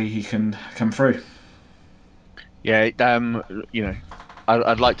he can come through. Yeah,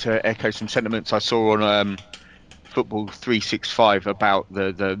 I'd like to echo some sentiments I saw on Football 365 about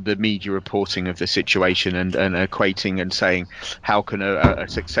the media reporting of the situation and equating and saying how can a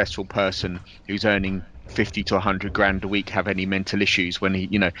successful person who's earning 50 to 100 grand a week have any mental issues when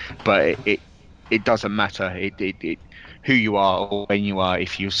but it doesn't matter. It who you are or when you are,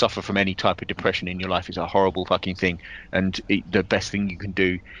 if you suffer from any type of depression in your life, is a horrible fucking thing, and the best thing you can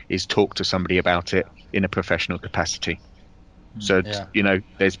do is talk to somebody about it in a professional capacity. So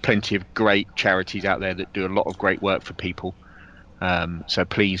there's plenty of great charities out there that do a lot of great work for people. So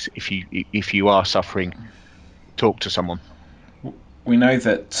please, if you are suffering, talk to someone. We know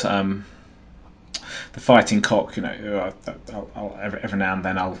that the Fighting Cock, I'll every now and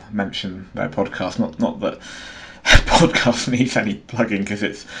then I'll mention their podcast. Not that podcast needs any plugging, because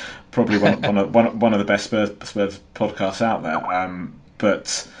it's probably one of the best Spurs podcasts out there.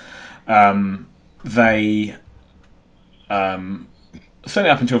 But they certainly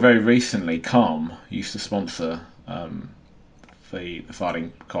up until very recently, Calm used to sponsor the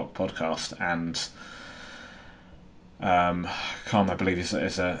Fighting Cock podcast, and Calm, I believe, is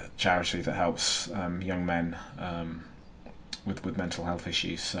a charity that helps young men with mental health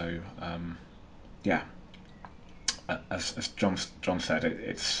issues. So yeah, as John said,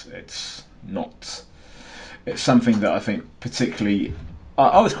 it's not. It's something that I think particularly.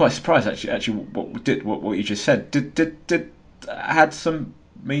 I was quite surprised actually what you just said. Did had some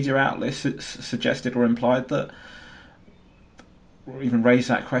media outlets suggested or implied that, or even raised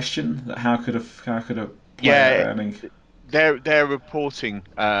that question, that how could a player earning. Their reporting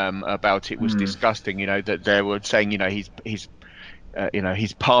about it was disgusting. That they were saying, he's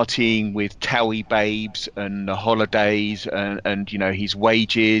partying with Towie babes and the holidays and his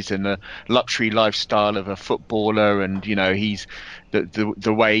wages and the luxury lifestyle of a footballer, and he's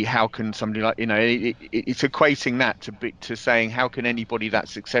the way. How can somebody like it's equating that to saying, how can anybody that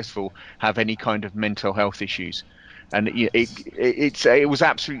successful have any kind of mental health issues? And it was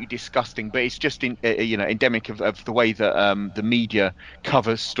absolutely disgusting. But it's just endemic of the way that the media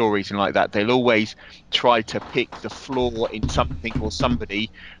covers stories and like that. They'll always try to pick the flaw in something or somebody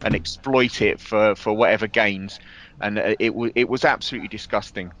and exploit it for whatever gains. And it was absolutely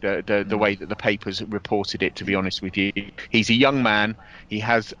disgusting, the way that the papers reported it. To be honest with you, he's a young man. He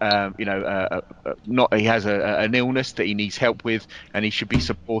has an illness that he needs help with, and he should be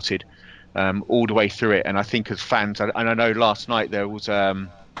supported all the way through it. And I think as fans, and I know last night there was a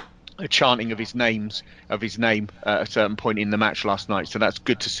chanting of his name at a certain point in the match last night. So that's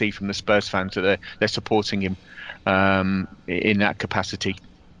good to see from the Spurs fans that they're supporting him in that capacity.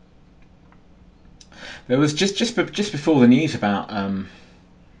 There was just before the news about Aaron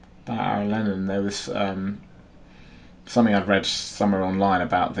Lennon, there was something I'd read somewhere online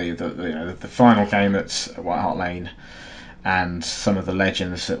about the final game at White Hart Lane, and some of the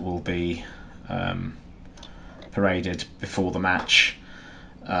legends that will be paraded before the match,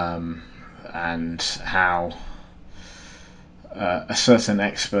 and how a certain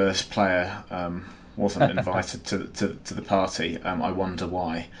ex-Spurs player wasn't invited to the party. I wonder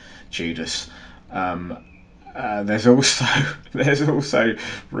why, Judas. There's also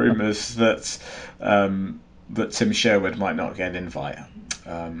rumours that Tim Sherwood might not get an invite.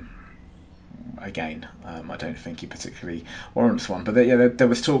 Again, I don't think he particularly warrants one. But there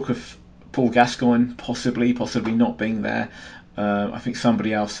was talk of Paul Gascoigne possibly not being there. I think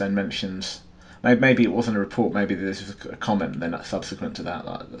somebody else then mentioned, maybe it wasn't a report, maybe this was a comment then subsequent to that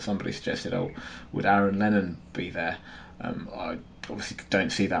somebody suggested, would Aaron Lennon be there? I obviously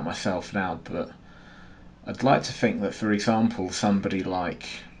don't see that myself now, but I'd like to think that, for example, somebody like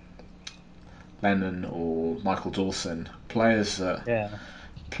Lennon or Michael Dawson, players that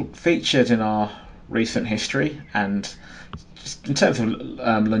featured in our recent history, and just in terms of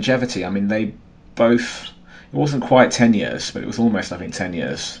longevity, I mean, they both, it wasn't quite 10 years, but it was almost, I think, 10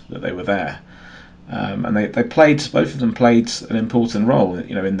 years that they were there. And they played, both of them played an important role,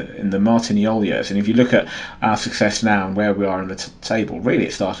 in the Martin Jol years. And if you look at our success now and where we are in the table, really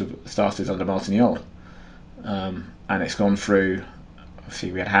it started under Martin Jol. And it's gone through,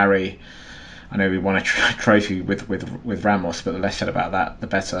 obviously we had Harry. I know we won a trophy with Ramos, but the less said about that, the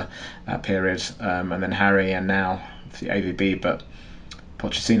better, that period. And then Harry, and now the AVB, but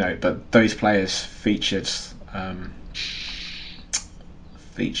Pochettino. But those players featured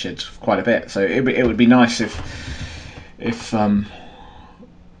quite a bit. So it would be nice if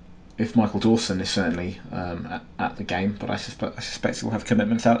Michael Dawson is certainly at the game, but I suspect he'll have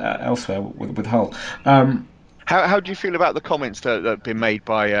commitments elsewhere with Hull. How do you feel about the comments that have been made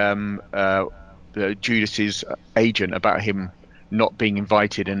by Judas's agent about him not being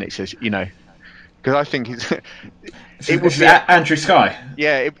invited? And it says, because I think it would be Andrew Sky.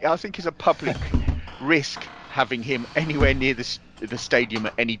 Yeah, I think it's a public risk having him anywhere near the stadium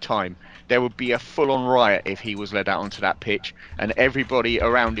at any time. There would be a full-on riot if he was led out onto that pitch, and everybody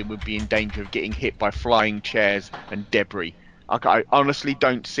around him would be in danger of getting hit by flying chairs and debris. I honestly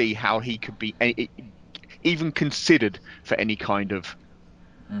don't see how he could be even considered for any kind of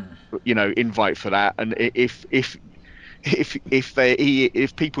invite for that. And if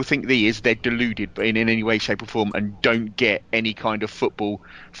people think they're deluded in any way, shape or form, and don't get any kind of football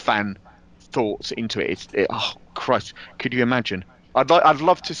fan thoughts into it. Oh Christ, could you imagine? I'd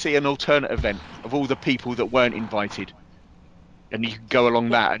love to see an alternate event of all the people that weren't invited. and you could go along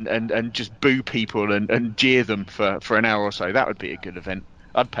that and just boo people and jeer them for an hour or so. That would be a good event.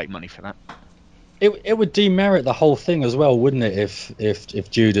 I'd pay money for that. It would demerit the whole thing as well, wouldn't it? If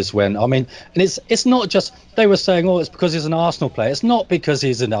Judas went, I mean, and it's not just they were saying, oh, it's because he's an Arsenal player. It's not because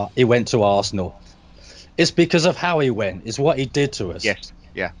he went to Arsenal. It's because of how he went. It's what he did to us. Yes,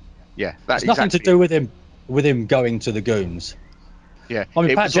 yeah. It's nothing to do with him going to the Goons. Yeah, I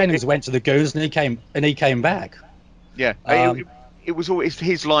mean, Pat Jennings went to the Goons and he came back. Yeah, it was always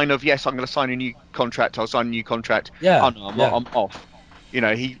his line of, yes, I'm going to sign a new contract. I'll sign a new contract. Yeah, oh, no, I'm off. You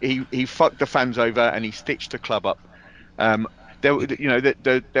know, he fucked the fans over and he stitched the club up. There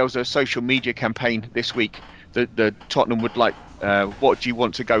was a social media campaign this week that the Tottenham would like. What do you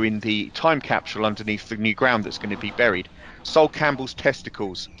want to go in the time capsule underneath the new ground that's going to be buried? Sol Campbell's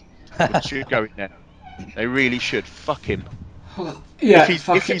testicles should go in there. They really should. Fuck him. Yeah,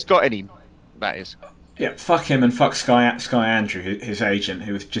 if he's got any, that is. Yeah, fuck him and fuck Sky Andrew, his agent,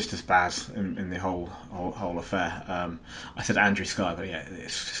 who was just as bad in the whole affair. I said Andrew Sky, but yeah,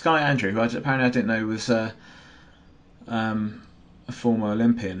 it's Sky Andrew, who apparently I didn't know was a former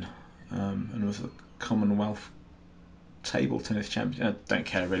Olympian and was a Commonwealth table tennis champion. I don't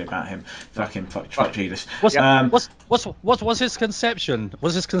care really about him. Fuck him, fuck Jesus. What's his conception?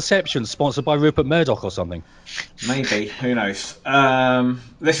 Was his conception sponsored by Rupert Murdoch or something? Maybe, who knows?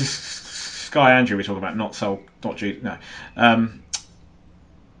 This is Sky Andrew we're talking about, not Jude. No.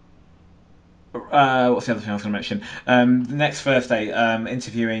 What's the other thing I was going to mention? Next Thursday,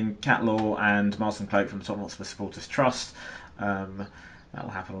 interviewing Cat Law and Martin Cloak from Tottenham Hotspur Supporters Trust. That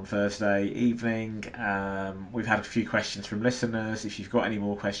will happen on Thursday evening. We've had a few questions from listeners. If you've got any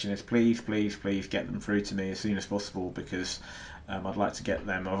more questions, please get them through to me as soon as possible, because I'd like to get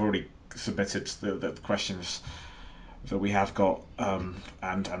them. I've already submitted the questions that we have got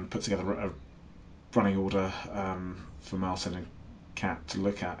and put together a running order for Martin and Cat to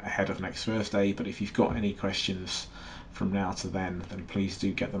look at ahead of next Thursday. But if you've got any questions from now to then please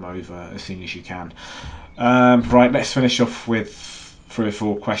do get them over as soon as you can. Right, let's finish off with 3 or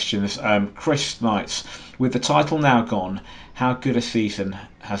 4 questions. Chris Knights, with the title now gone, how good a season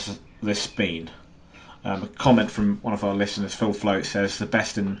has this been? A comment from one of our listeners, Phil Float, says the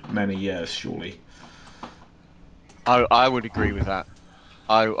best in many years, surely. I would agree with that.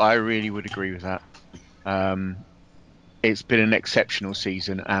 I really would agree with that. It's been an exceptional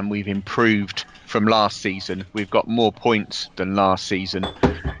season, and we've improved from last season. We've got more points than last season.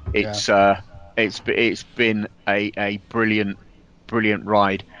 It's been a brilliant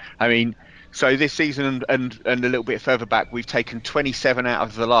ride. I mean, so this season and a little bit further back, we've taken 27 out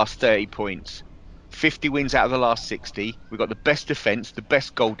of the last 30 points, 50 wins out of the last 60. We've got the best defence, the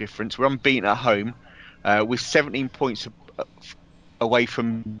best goal difference. We're unbeaten at home. We're 17 points away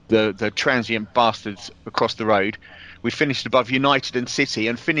from the transient bastards across the road. We finished above United and City,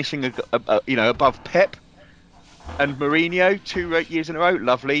 and finishing above Pep and Mourinho 2 years in a row.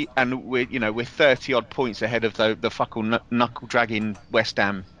 Lovely. And we're 30 odd points ahead of the fucking knuckle dragging West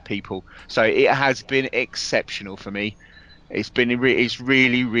Ham people. So it has been exceptional for me. It's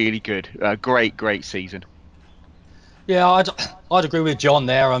really, really good. Great season. Yeah, I'd agree with John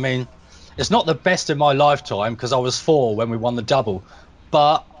there. I mean, it's not the best in my lifetime because I was 4 when we won the double,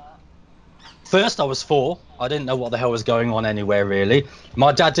 but first I was 4. I didn't know what the hell was going on anywhere really.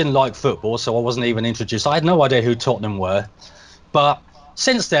 My dad didn't like football, so I wasn't even introduced. I had no idea who Tottenham were. But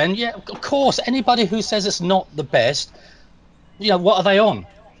since then, yeah, of course, anybody who says it's not the best, what are they on?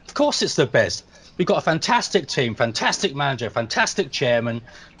 Of course it's the best. We've got a fantastic team, fantastic manager, fantastic chairman.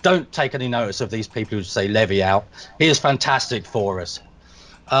 Don't take any notice of these people who say Levy out. He is fantastic for us.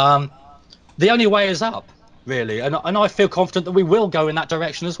 The only way is up, really. And I feel confident that we will go in that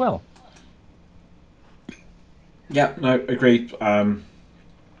direction as well. Yeah, no, agreed.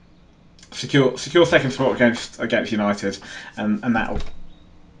 Secure second spot against United, and that'll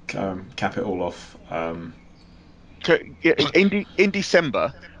cap it all off. In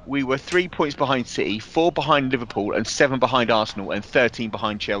December, we were 3 points behind City, 4 behind Liverpool, and 7 behind Arsenal, and 13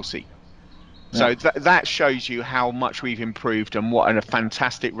 behind Chelsea. So that shows you how much we've improved and what a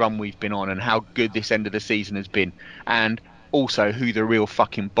fantastic run we've been on, and how good this end of the season has been, and also who the real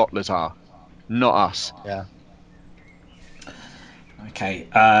fucking bottlers are, not us. Yeah. Okay.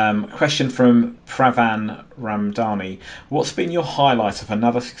 Question from Pravan Ramdani. What's been your highlight of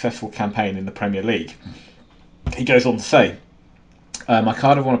another successful campaign in the Premier League? He goes on to say, I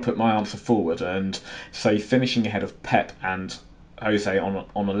kind of want to put my answer forward and say finishing ahead of Pep and Jose on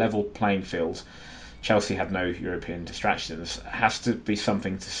a level playing field. Chelsea had no European distractions. Has to be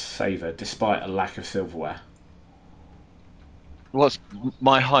something to savour despite a lack of silverware. What's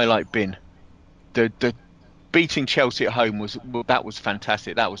my highlight been? The beating Chelsea at home was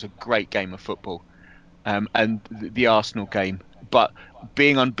fantastic. That was a great game of football, and the Arsenal game. But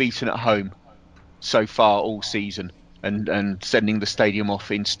being unbeaten at home so far all season, and sending the stadium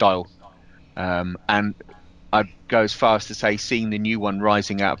off in style, and I'd go as far as to say seeing the new one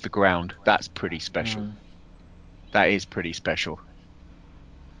rising out of the ground. That's pretty special. That is pretty special.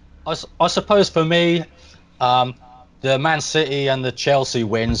 I suppose for me, the Man City and the Chelsea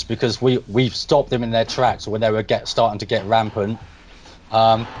wins because we've stopped them in their tracks when they were starting to get rampant.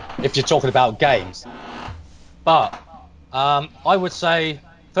 If you're talking about games, but I would say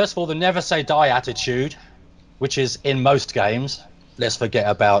first of all the never say die attitude, which is in most games. Let's forget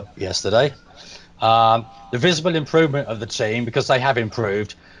about yesterday. The visible improvement of the team because they have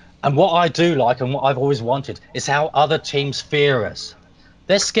improved, and what I do like and what I've always wanted is how other teams fear us.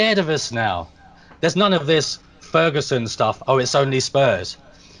 They're scared of us now. There's none of this Ferguson stuff. Oh, it's only Spurs.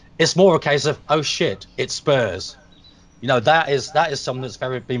 It's more a case of, oh shit, it's Spurs. That is something that's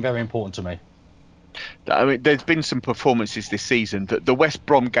been very important to me. I mean, there's been some performances this season. The West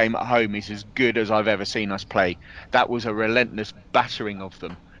Brom game at home is as good as I've ever seen us play. That was a relentless battering of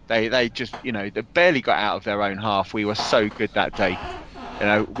them. They just, they barely got out of their own half. We were so good that day.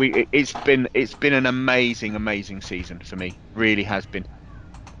 It's been an amazing season for me. Really has been.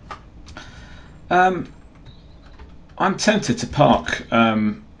 I'm tempted to park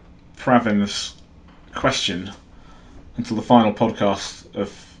Pravin's question until the final podcast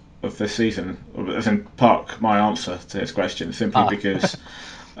of this season, as in park my answer to his question, simply because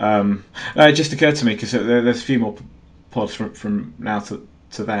it just occurred to me because there's a few more pods from now to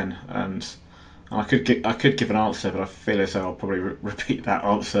then, and I could give an answer, but I feel as though I'll probably repeat that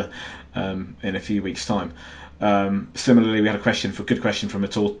answer in a few weeks' time. Similarly, we had a good question from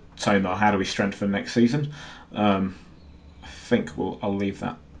Atul Tomar. How do we strengthen next season? I think I'll leave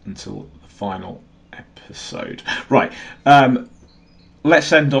that until the final episode. Right.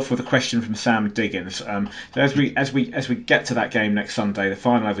 Let's end off with a question from Sam Diggins. So as we get to that game next Sunday, the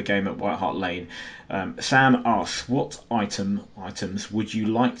final ever game at White Hart Lane, Sam asks, what items would you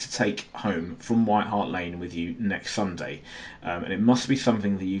like to take home from White Hart Lane with you next Sunday? And it must be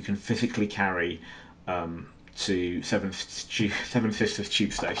something that you can physically carry to Seven Sisters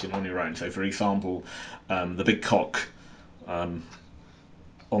Tube Station on your own. So, for example, the big cock on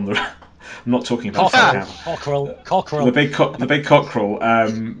the. I'm not talking about cockerel. The big cockerel.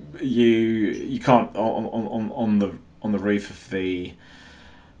 You can't on the roof of the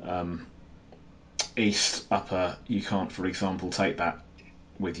East Upper. You can't, for example, take that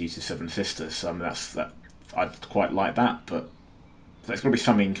with you to Seven Sisters. That I'd quite like that, but there's got to be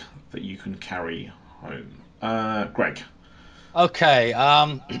something that you can carry home. Greg. Okay.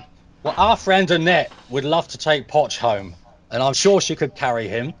 Well, our friend Annette would love to take Poch home, and I'm sure she could carry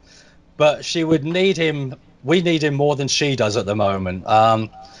him. But she would need him. We need him more than she does at the moment,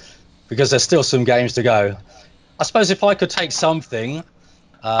 because there's still some games to go. I suppose if I could take something,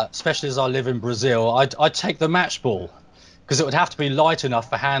 especially as I live in Brazil, I'd take the match ball, because it would have to be light enough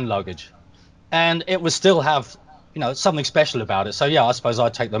for hand luggage, and it would still have, something special about it. So yeah, I suppose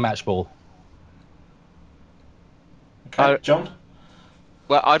I'd take the match ball. Okay, John.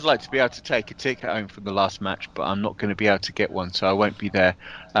 Well, I'd like to be able to take a ticket home from the last match, but I'm not going to be able to get one, so I won't be there.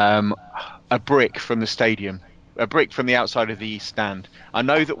 A brick from the stadium, a brick from the outside of the East Stand. I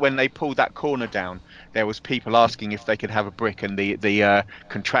know that when they pulled that corner down, there was people asking if they could have a brick, and the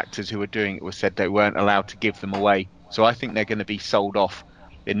contractors who were doing it said they weren't allowed to give them away. So I think they're going to be sold off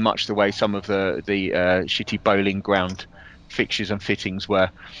in much the way some of the shitty bowling ground fixtures and fittings were.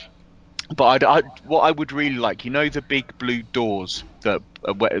 But what I would really like, the big blue doors that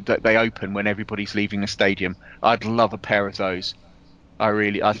they open when everybody's leaving the stadium. I'd love a pair of those. I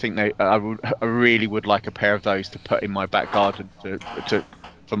really would like a pair of those to put in my back garden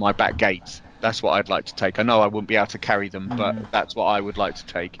for my back gates. That's what I'd like to take. I know I wouldn't be able to carry them, but that's what I would like to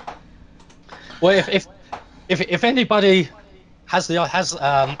take. Well, if anybody has the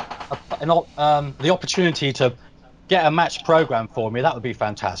opportunity to get a match program for me, that would be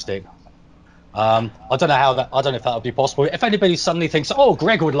fantastic. I don't know if that would be possible. If anybody suddenly thinks, oh,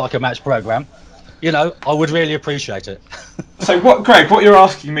 Greg would like a match program, I would really appreciate it. So Greg, what you're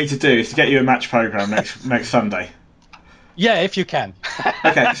asking me to do is to get you a match program next Sunday. Yeah, if you can.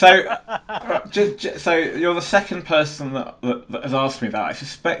 Okay, so you're the second person that has asked me that. I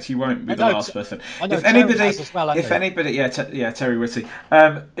suspect you won't be the last person. If anybody, Terry Whitty.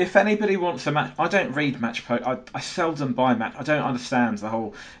 If anybody wants a match, I don't read match pro. I seldom buy match. I don't understand the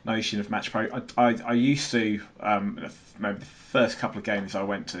whole notion of match pro. I used to maybe the first couple of games I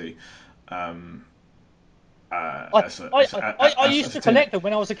went to. I used to collect them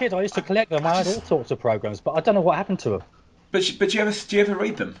when I was a kid. I used to collect them. I had all sorts of programs, but I don't know what happened to them. But do you ever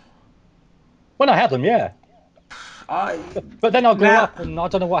read them? When I had them, yeah. But then I grew up, and I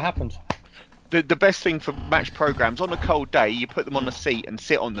don't know what happened. The best thing for match programs, on a cold day, you put them on a seat and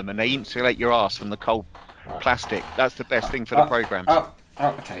sit on them, and they insulate your ass from the cold plastic. That's the best thing for the programs.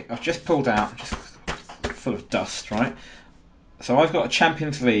 Okay, I've just pulled out, just full of dust, right? So I've got a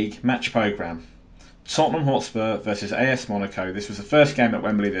Champions League match program. Tottenham Hotspur versus AS Monaco. This was the first game at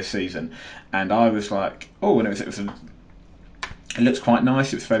Wembley this season, and I was like, oh, and it looks quite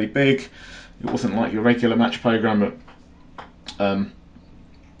nice. It was fairly big. It wasn't like your regular match program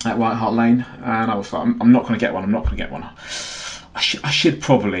at White Hart Lane, and I was like, I'm not going to get one. I should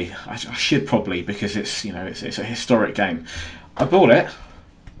probably because it's a historic game. I bought it.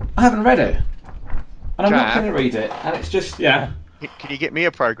 I haven't read it, and I'm not going to read it. And it's just Can you get me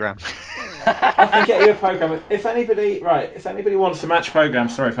a program? I can get you a program. If anybody wants a match program,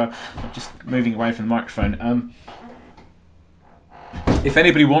 sorry if I'm just moving away from the microphone. If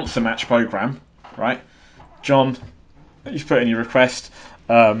anybody wants a match program, right, John, you've put in your request.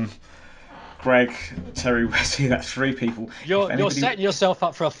 Greg, Terry, Wesley, that's 3 people. You're setting yourself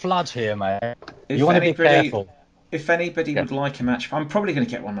up for a flood here, mate. You want to be careful. If anybody would like a match, I'm probably going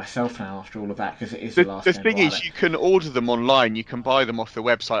to get one myself now after all of that, because it is the last game. The thing is, you can order them online. You can buy them off the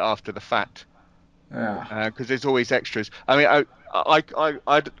website after the fact. Yeah. Because there's always extras. I mean,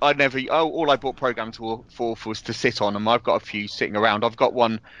 I never. All I bought programs for was to sit on them. I've got a few sitting around. I've got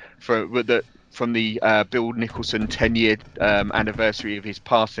one from the Bill Nicholson 10-year anniversary of his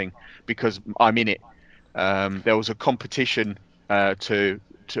passing, because I'm in it. There was a competition to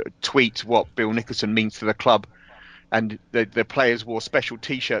tweet what Bill Nicholson means to the club, and the players wore special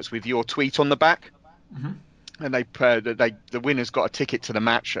T-shirts with your tweet on the back. Mm-hmm. And the winners got a ticket to the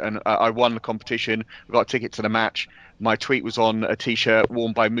match, and I won the competition. I got a ticket to the match. My tweet was on a T-shirt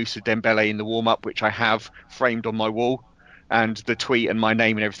worn by Moussa Dembele in the warm-up, which I have framed on my wall, and the tweet and my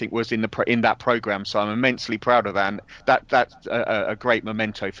name and everything was in that program. So I'm immensely proud of that, and that's a great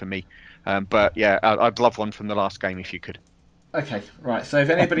memento for me. But yeah, I'd love one from the last game if you could. Okay, right. So if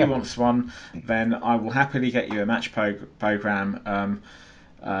anybody wants one, then I will happily get you a match program.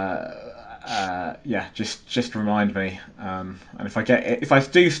 Just remind me. And if I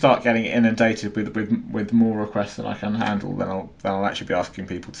do start getting inundated with more requests than I can handle, then I'll actually be asking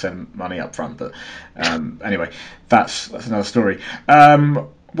people to send money up front. But anyway, that's another story.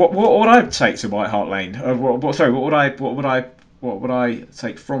 What would I take to White Hart Lane? What would I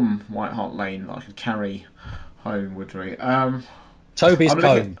take from White Hart Lane that I could carry home, Woodbury? Toby's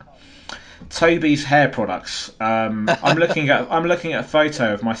comb. Toby's hair products. I'm looking at a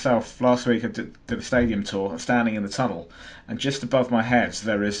photo of myself last week. I did a stadium tour. I'm standing in the tunnel, and just above my head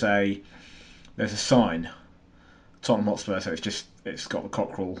there's a sign, Tottenham Hotspur. So it's got the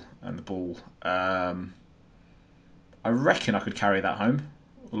cockerel and the ball. I reckon I could carry that home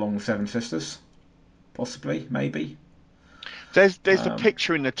along with Seven Sisters, possibly, maybe. There's a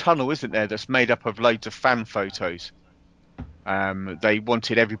picture in the tunnel, isn't there, that's made up of loads of fan photos. They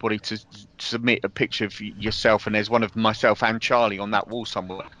wanted everybody to submit a picture of yourself, and there's one of myself and Charlie on that wall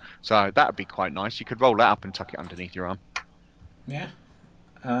somewhere. So that would be quite nice. You could roll that up and tuck it underneath your arm. Yeah.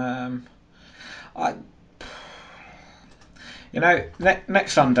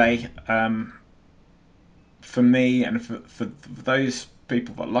 Next Sunday, for me and for those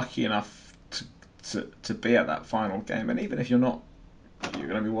people that are lucky enough to be at that final game, and even if you're not, you're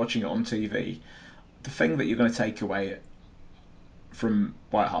going to be watching it on TV, the thing that you're going to take away from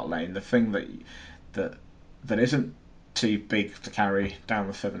White Hart Lane, the thing that isn't too big to carry down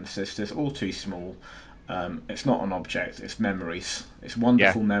the Seven Sisters or too small, it's not an object, it's memories. It's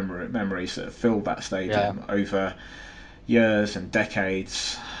wonderful memories that have filled that stadium over years and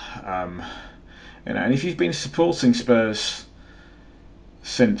decades. And if you've been supporting Spurs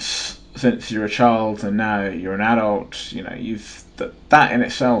since you're a child and now you're an adult, that in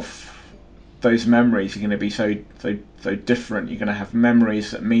itself, those memories are going to be so different. You're going to have memories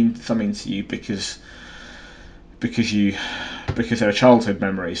that mean something to you because they're childhood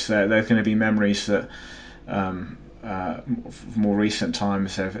memories. They're going to be memories that more recent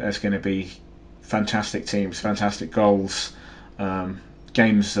times. There's going to be fantastic teams, fantastic goals,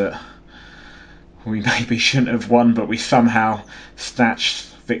 games that we maybe shouldn't have won, but we somehow snatched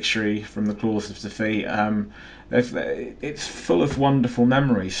victory from the claws of defeat. It's full of wonderful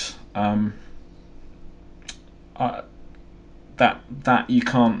memories. That you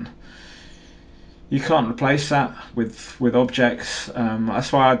can't replace that with objects.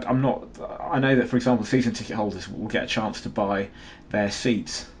 That's why I'm not. I know that, for example, season ticket holders will get a chance to buy their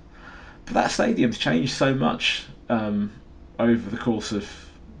seats, that stadium's changed so much over the course of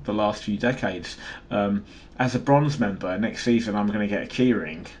the last few decades. As a bronze member, next season I'm going to get a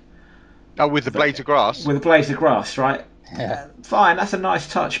keyring. Oh, with the blades of grass? With the blades of grass, right? Yeah. Fine, that's a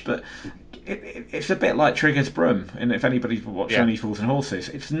nice touch, but it's a bit like Trigger's broom. And if anybody's watched Only Fools and Horses,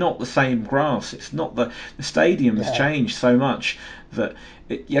 it's not the same grass. It's not the stadium has changed so much that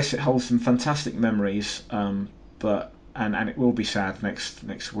yes, it holds some fantastic memories, but and it will be sad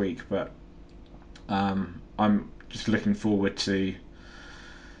next week. But I'm just looking forward to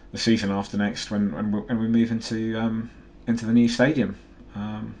the season after next when we move into the new stadium.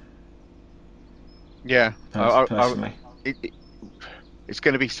 Personally. It's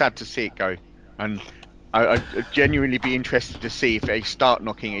going to be sad to see it go, and I'd genuinely be interested to see if they start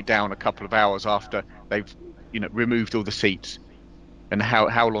knocking it down a couple of hours after they've removed all the seats, and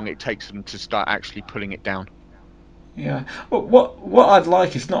how long it takes them to start actually pulling it down. Yeah. Well, what I'd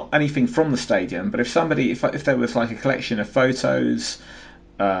like is not anything from the stadium, but if there was like a collection of photos,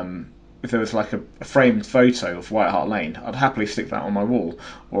 if there was like a framed photo of White Hart Lane, I'd happily stick that on my wall.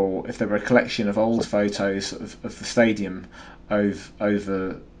 Or if there were a collection of old photos of the stadium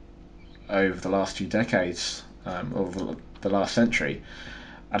over the last few decades, or the last century,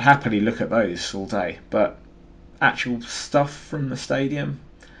 I'd happily look at those all day. But actual stuff from the stadium,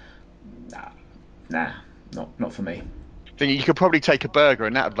 nah, not for me. Then you could probably take a burger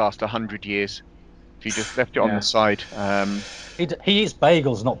and that would last 100 years if you just left it on the side. He eats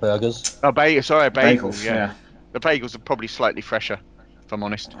bagels, not burgers. Oh, bagels. Yeah. The bagels are probably slightly fresher, if I'm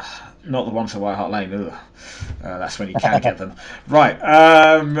honest. Not the ones at White Hart Lane. Ugh. That's when you can get them. Right.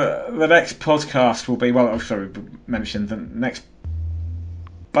 The next podcast will be, mentioned the next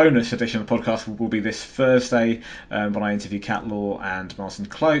bonus edition of the podcast will be this Thursday when I interview Cat Law and Martin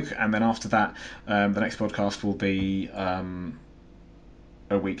Cloak, and then after that the next podcast will be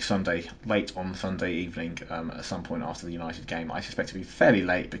a week Sunday, late on Sunday evening, at some point after the United game. I suspect to be fairly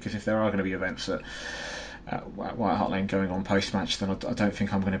late, because if there are going to be events at White Hart Lane going on post-match, then I don't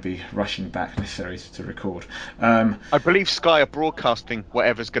think I'm going to be rushing back necessarily to record. I believe Sky are broadcasting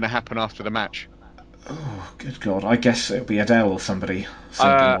whatever's going to happen after the match. Oh, good God. I guess it'll be Adele or somebody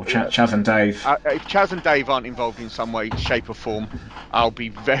or Chaz and Dave. If Chaz and Dave aren't involved in some way, shape or form, I'll be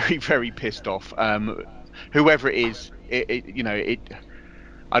very, very pissed off. Whoever it is,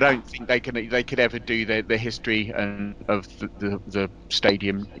 I don't think they could ever do the history and of the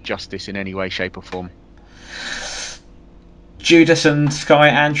stadium justice in any way, shape or form. Judas and Sky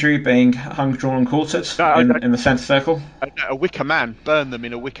Andrew being hung, drawn and quartered in the centre circle. A wicker man. Burn them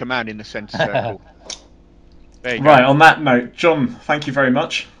in a wicker man in the centre circle. There you go. Right, on that note, John, thank you very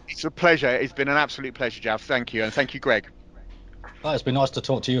much. It's a pleasure. It's been an absolute pleasure, Jav. Thank you. And thank you, Greg. Oh, it's been nice to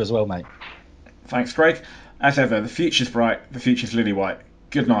talk to you as well, mate. Thanks, Greg. As ever, the future's bright, the future's lily white.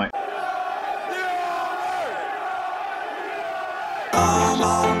 Good night. Come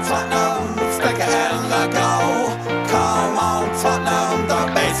on, Tottenham, stick it in the goal. Come on, Tottenham, the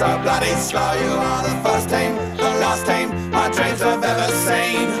beats are bloody slow. You are the first team, the last team my dreams have ever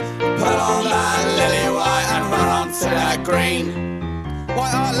seen. Put on that lily white and run on to that green.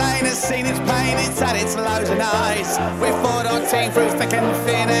 White Hart Lane has seen its pain, it's had its lows and highs. We fought our team through thick and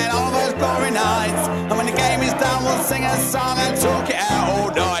thin and all those glory nights. And when the game is done, we'll sing a song and talk it out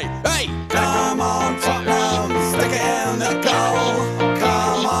all night. Hey! Come on, Tottenham, stick it in the goal.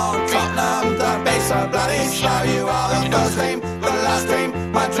 Come on, Tottenham, the beats are bloody slow. You are the first team, the last team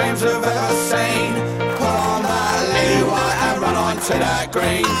my dreams have ever seen. Put on that lily white and run on to that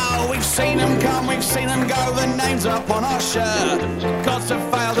green. Oh, we've seen them come, we've seen them go, the names up on our shirt. Gods have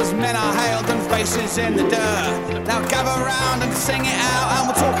failed as men are hailed and faces in the dirt. Now gather round and sing it out and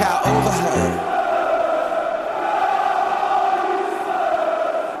we'll talk out.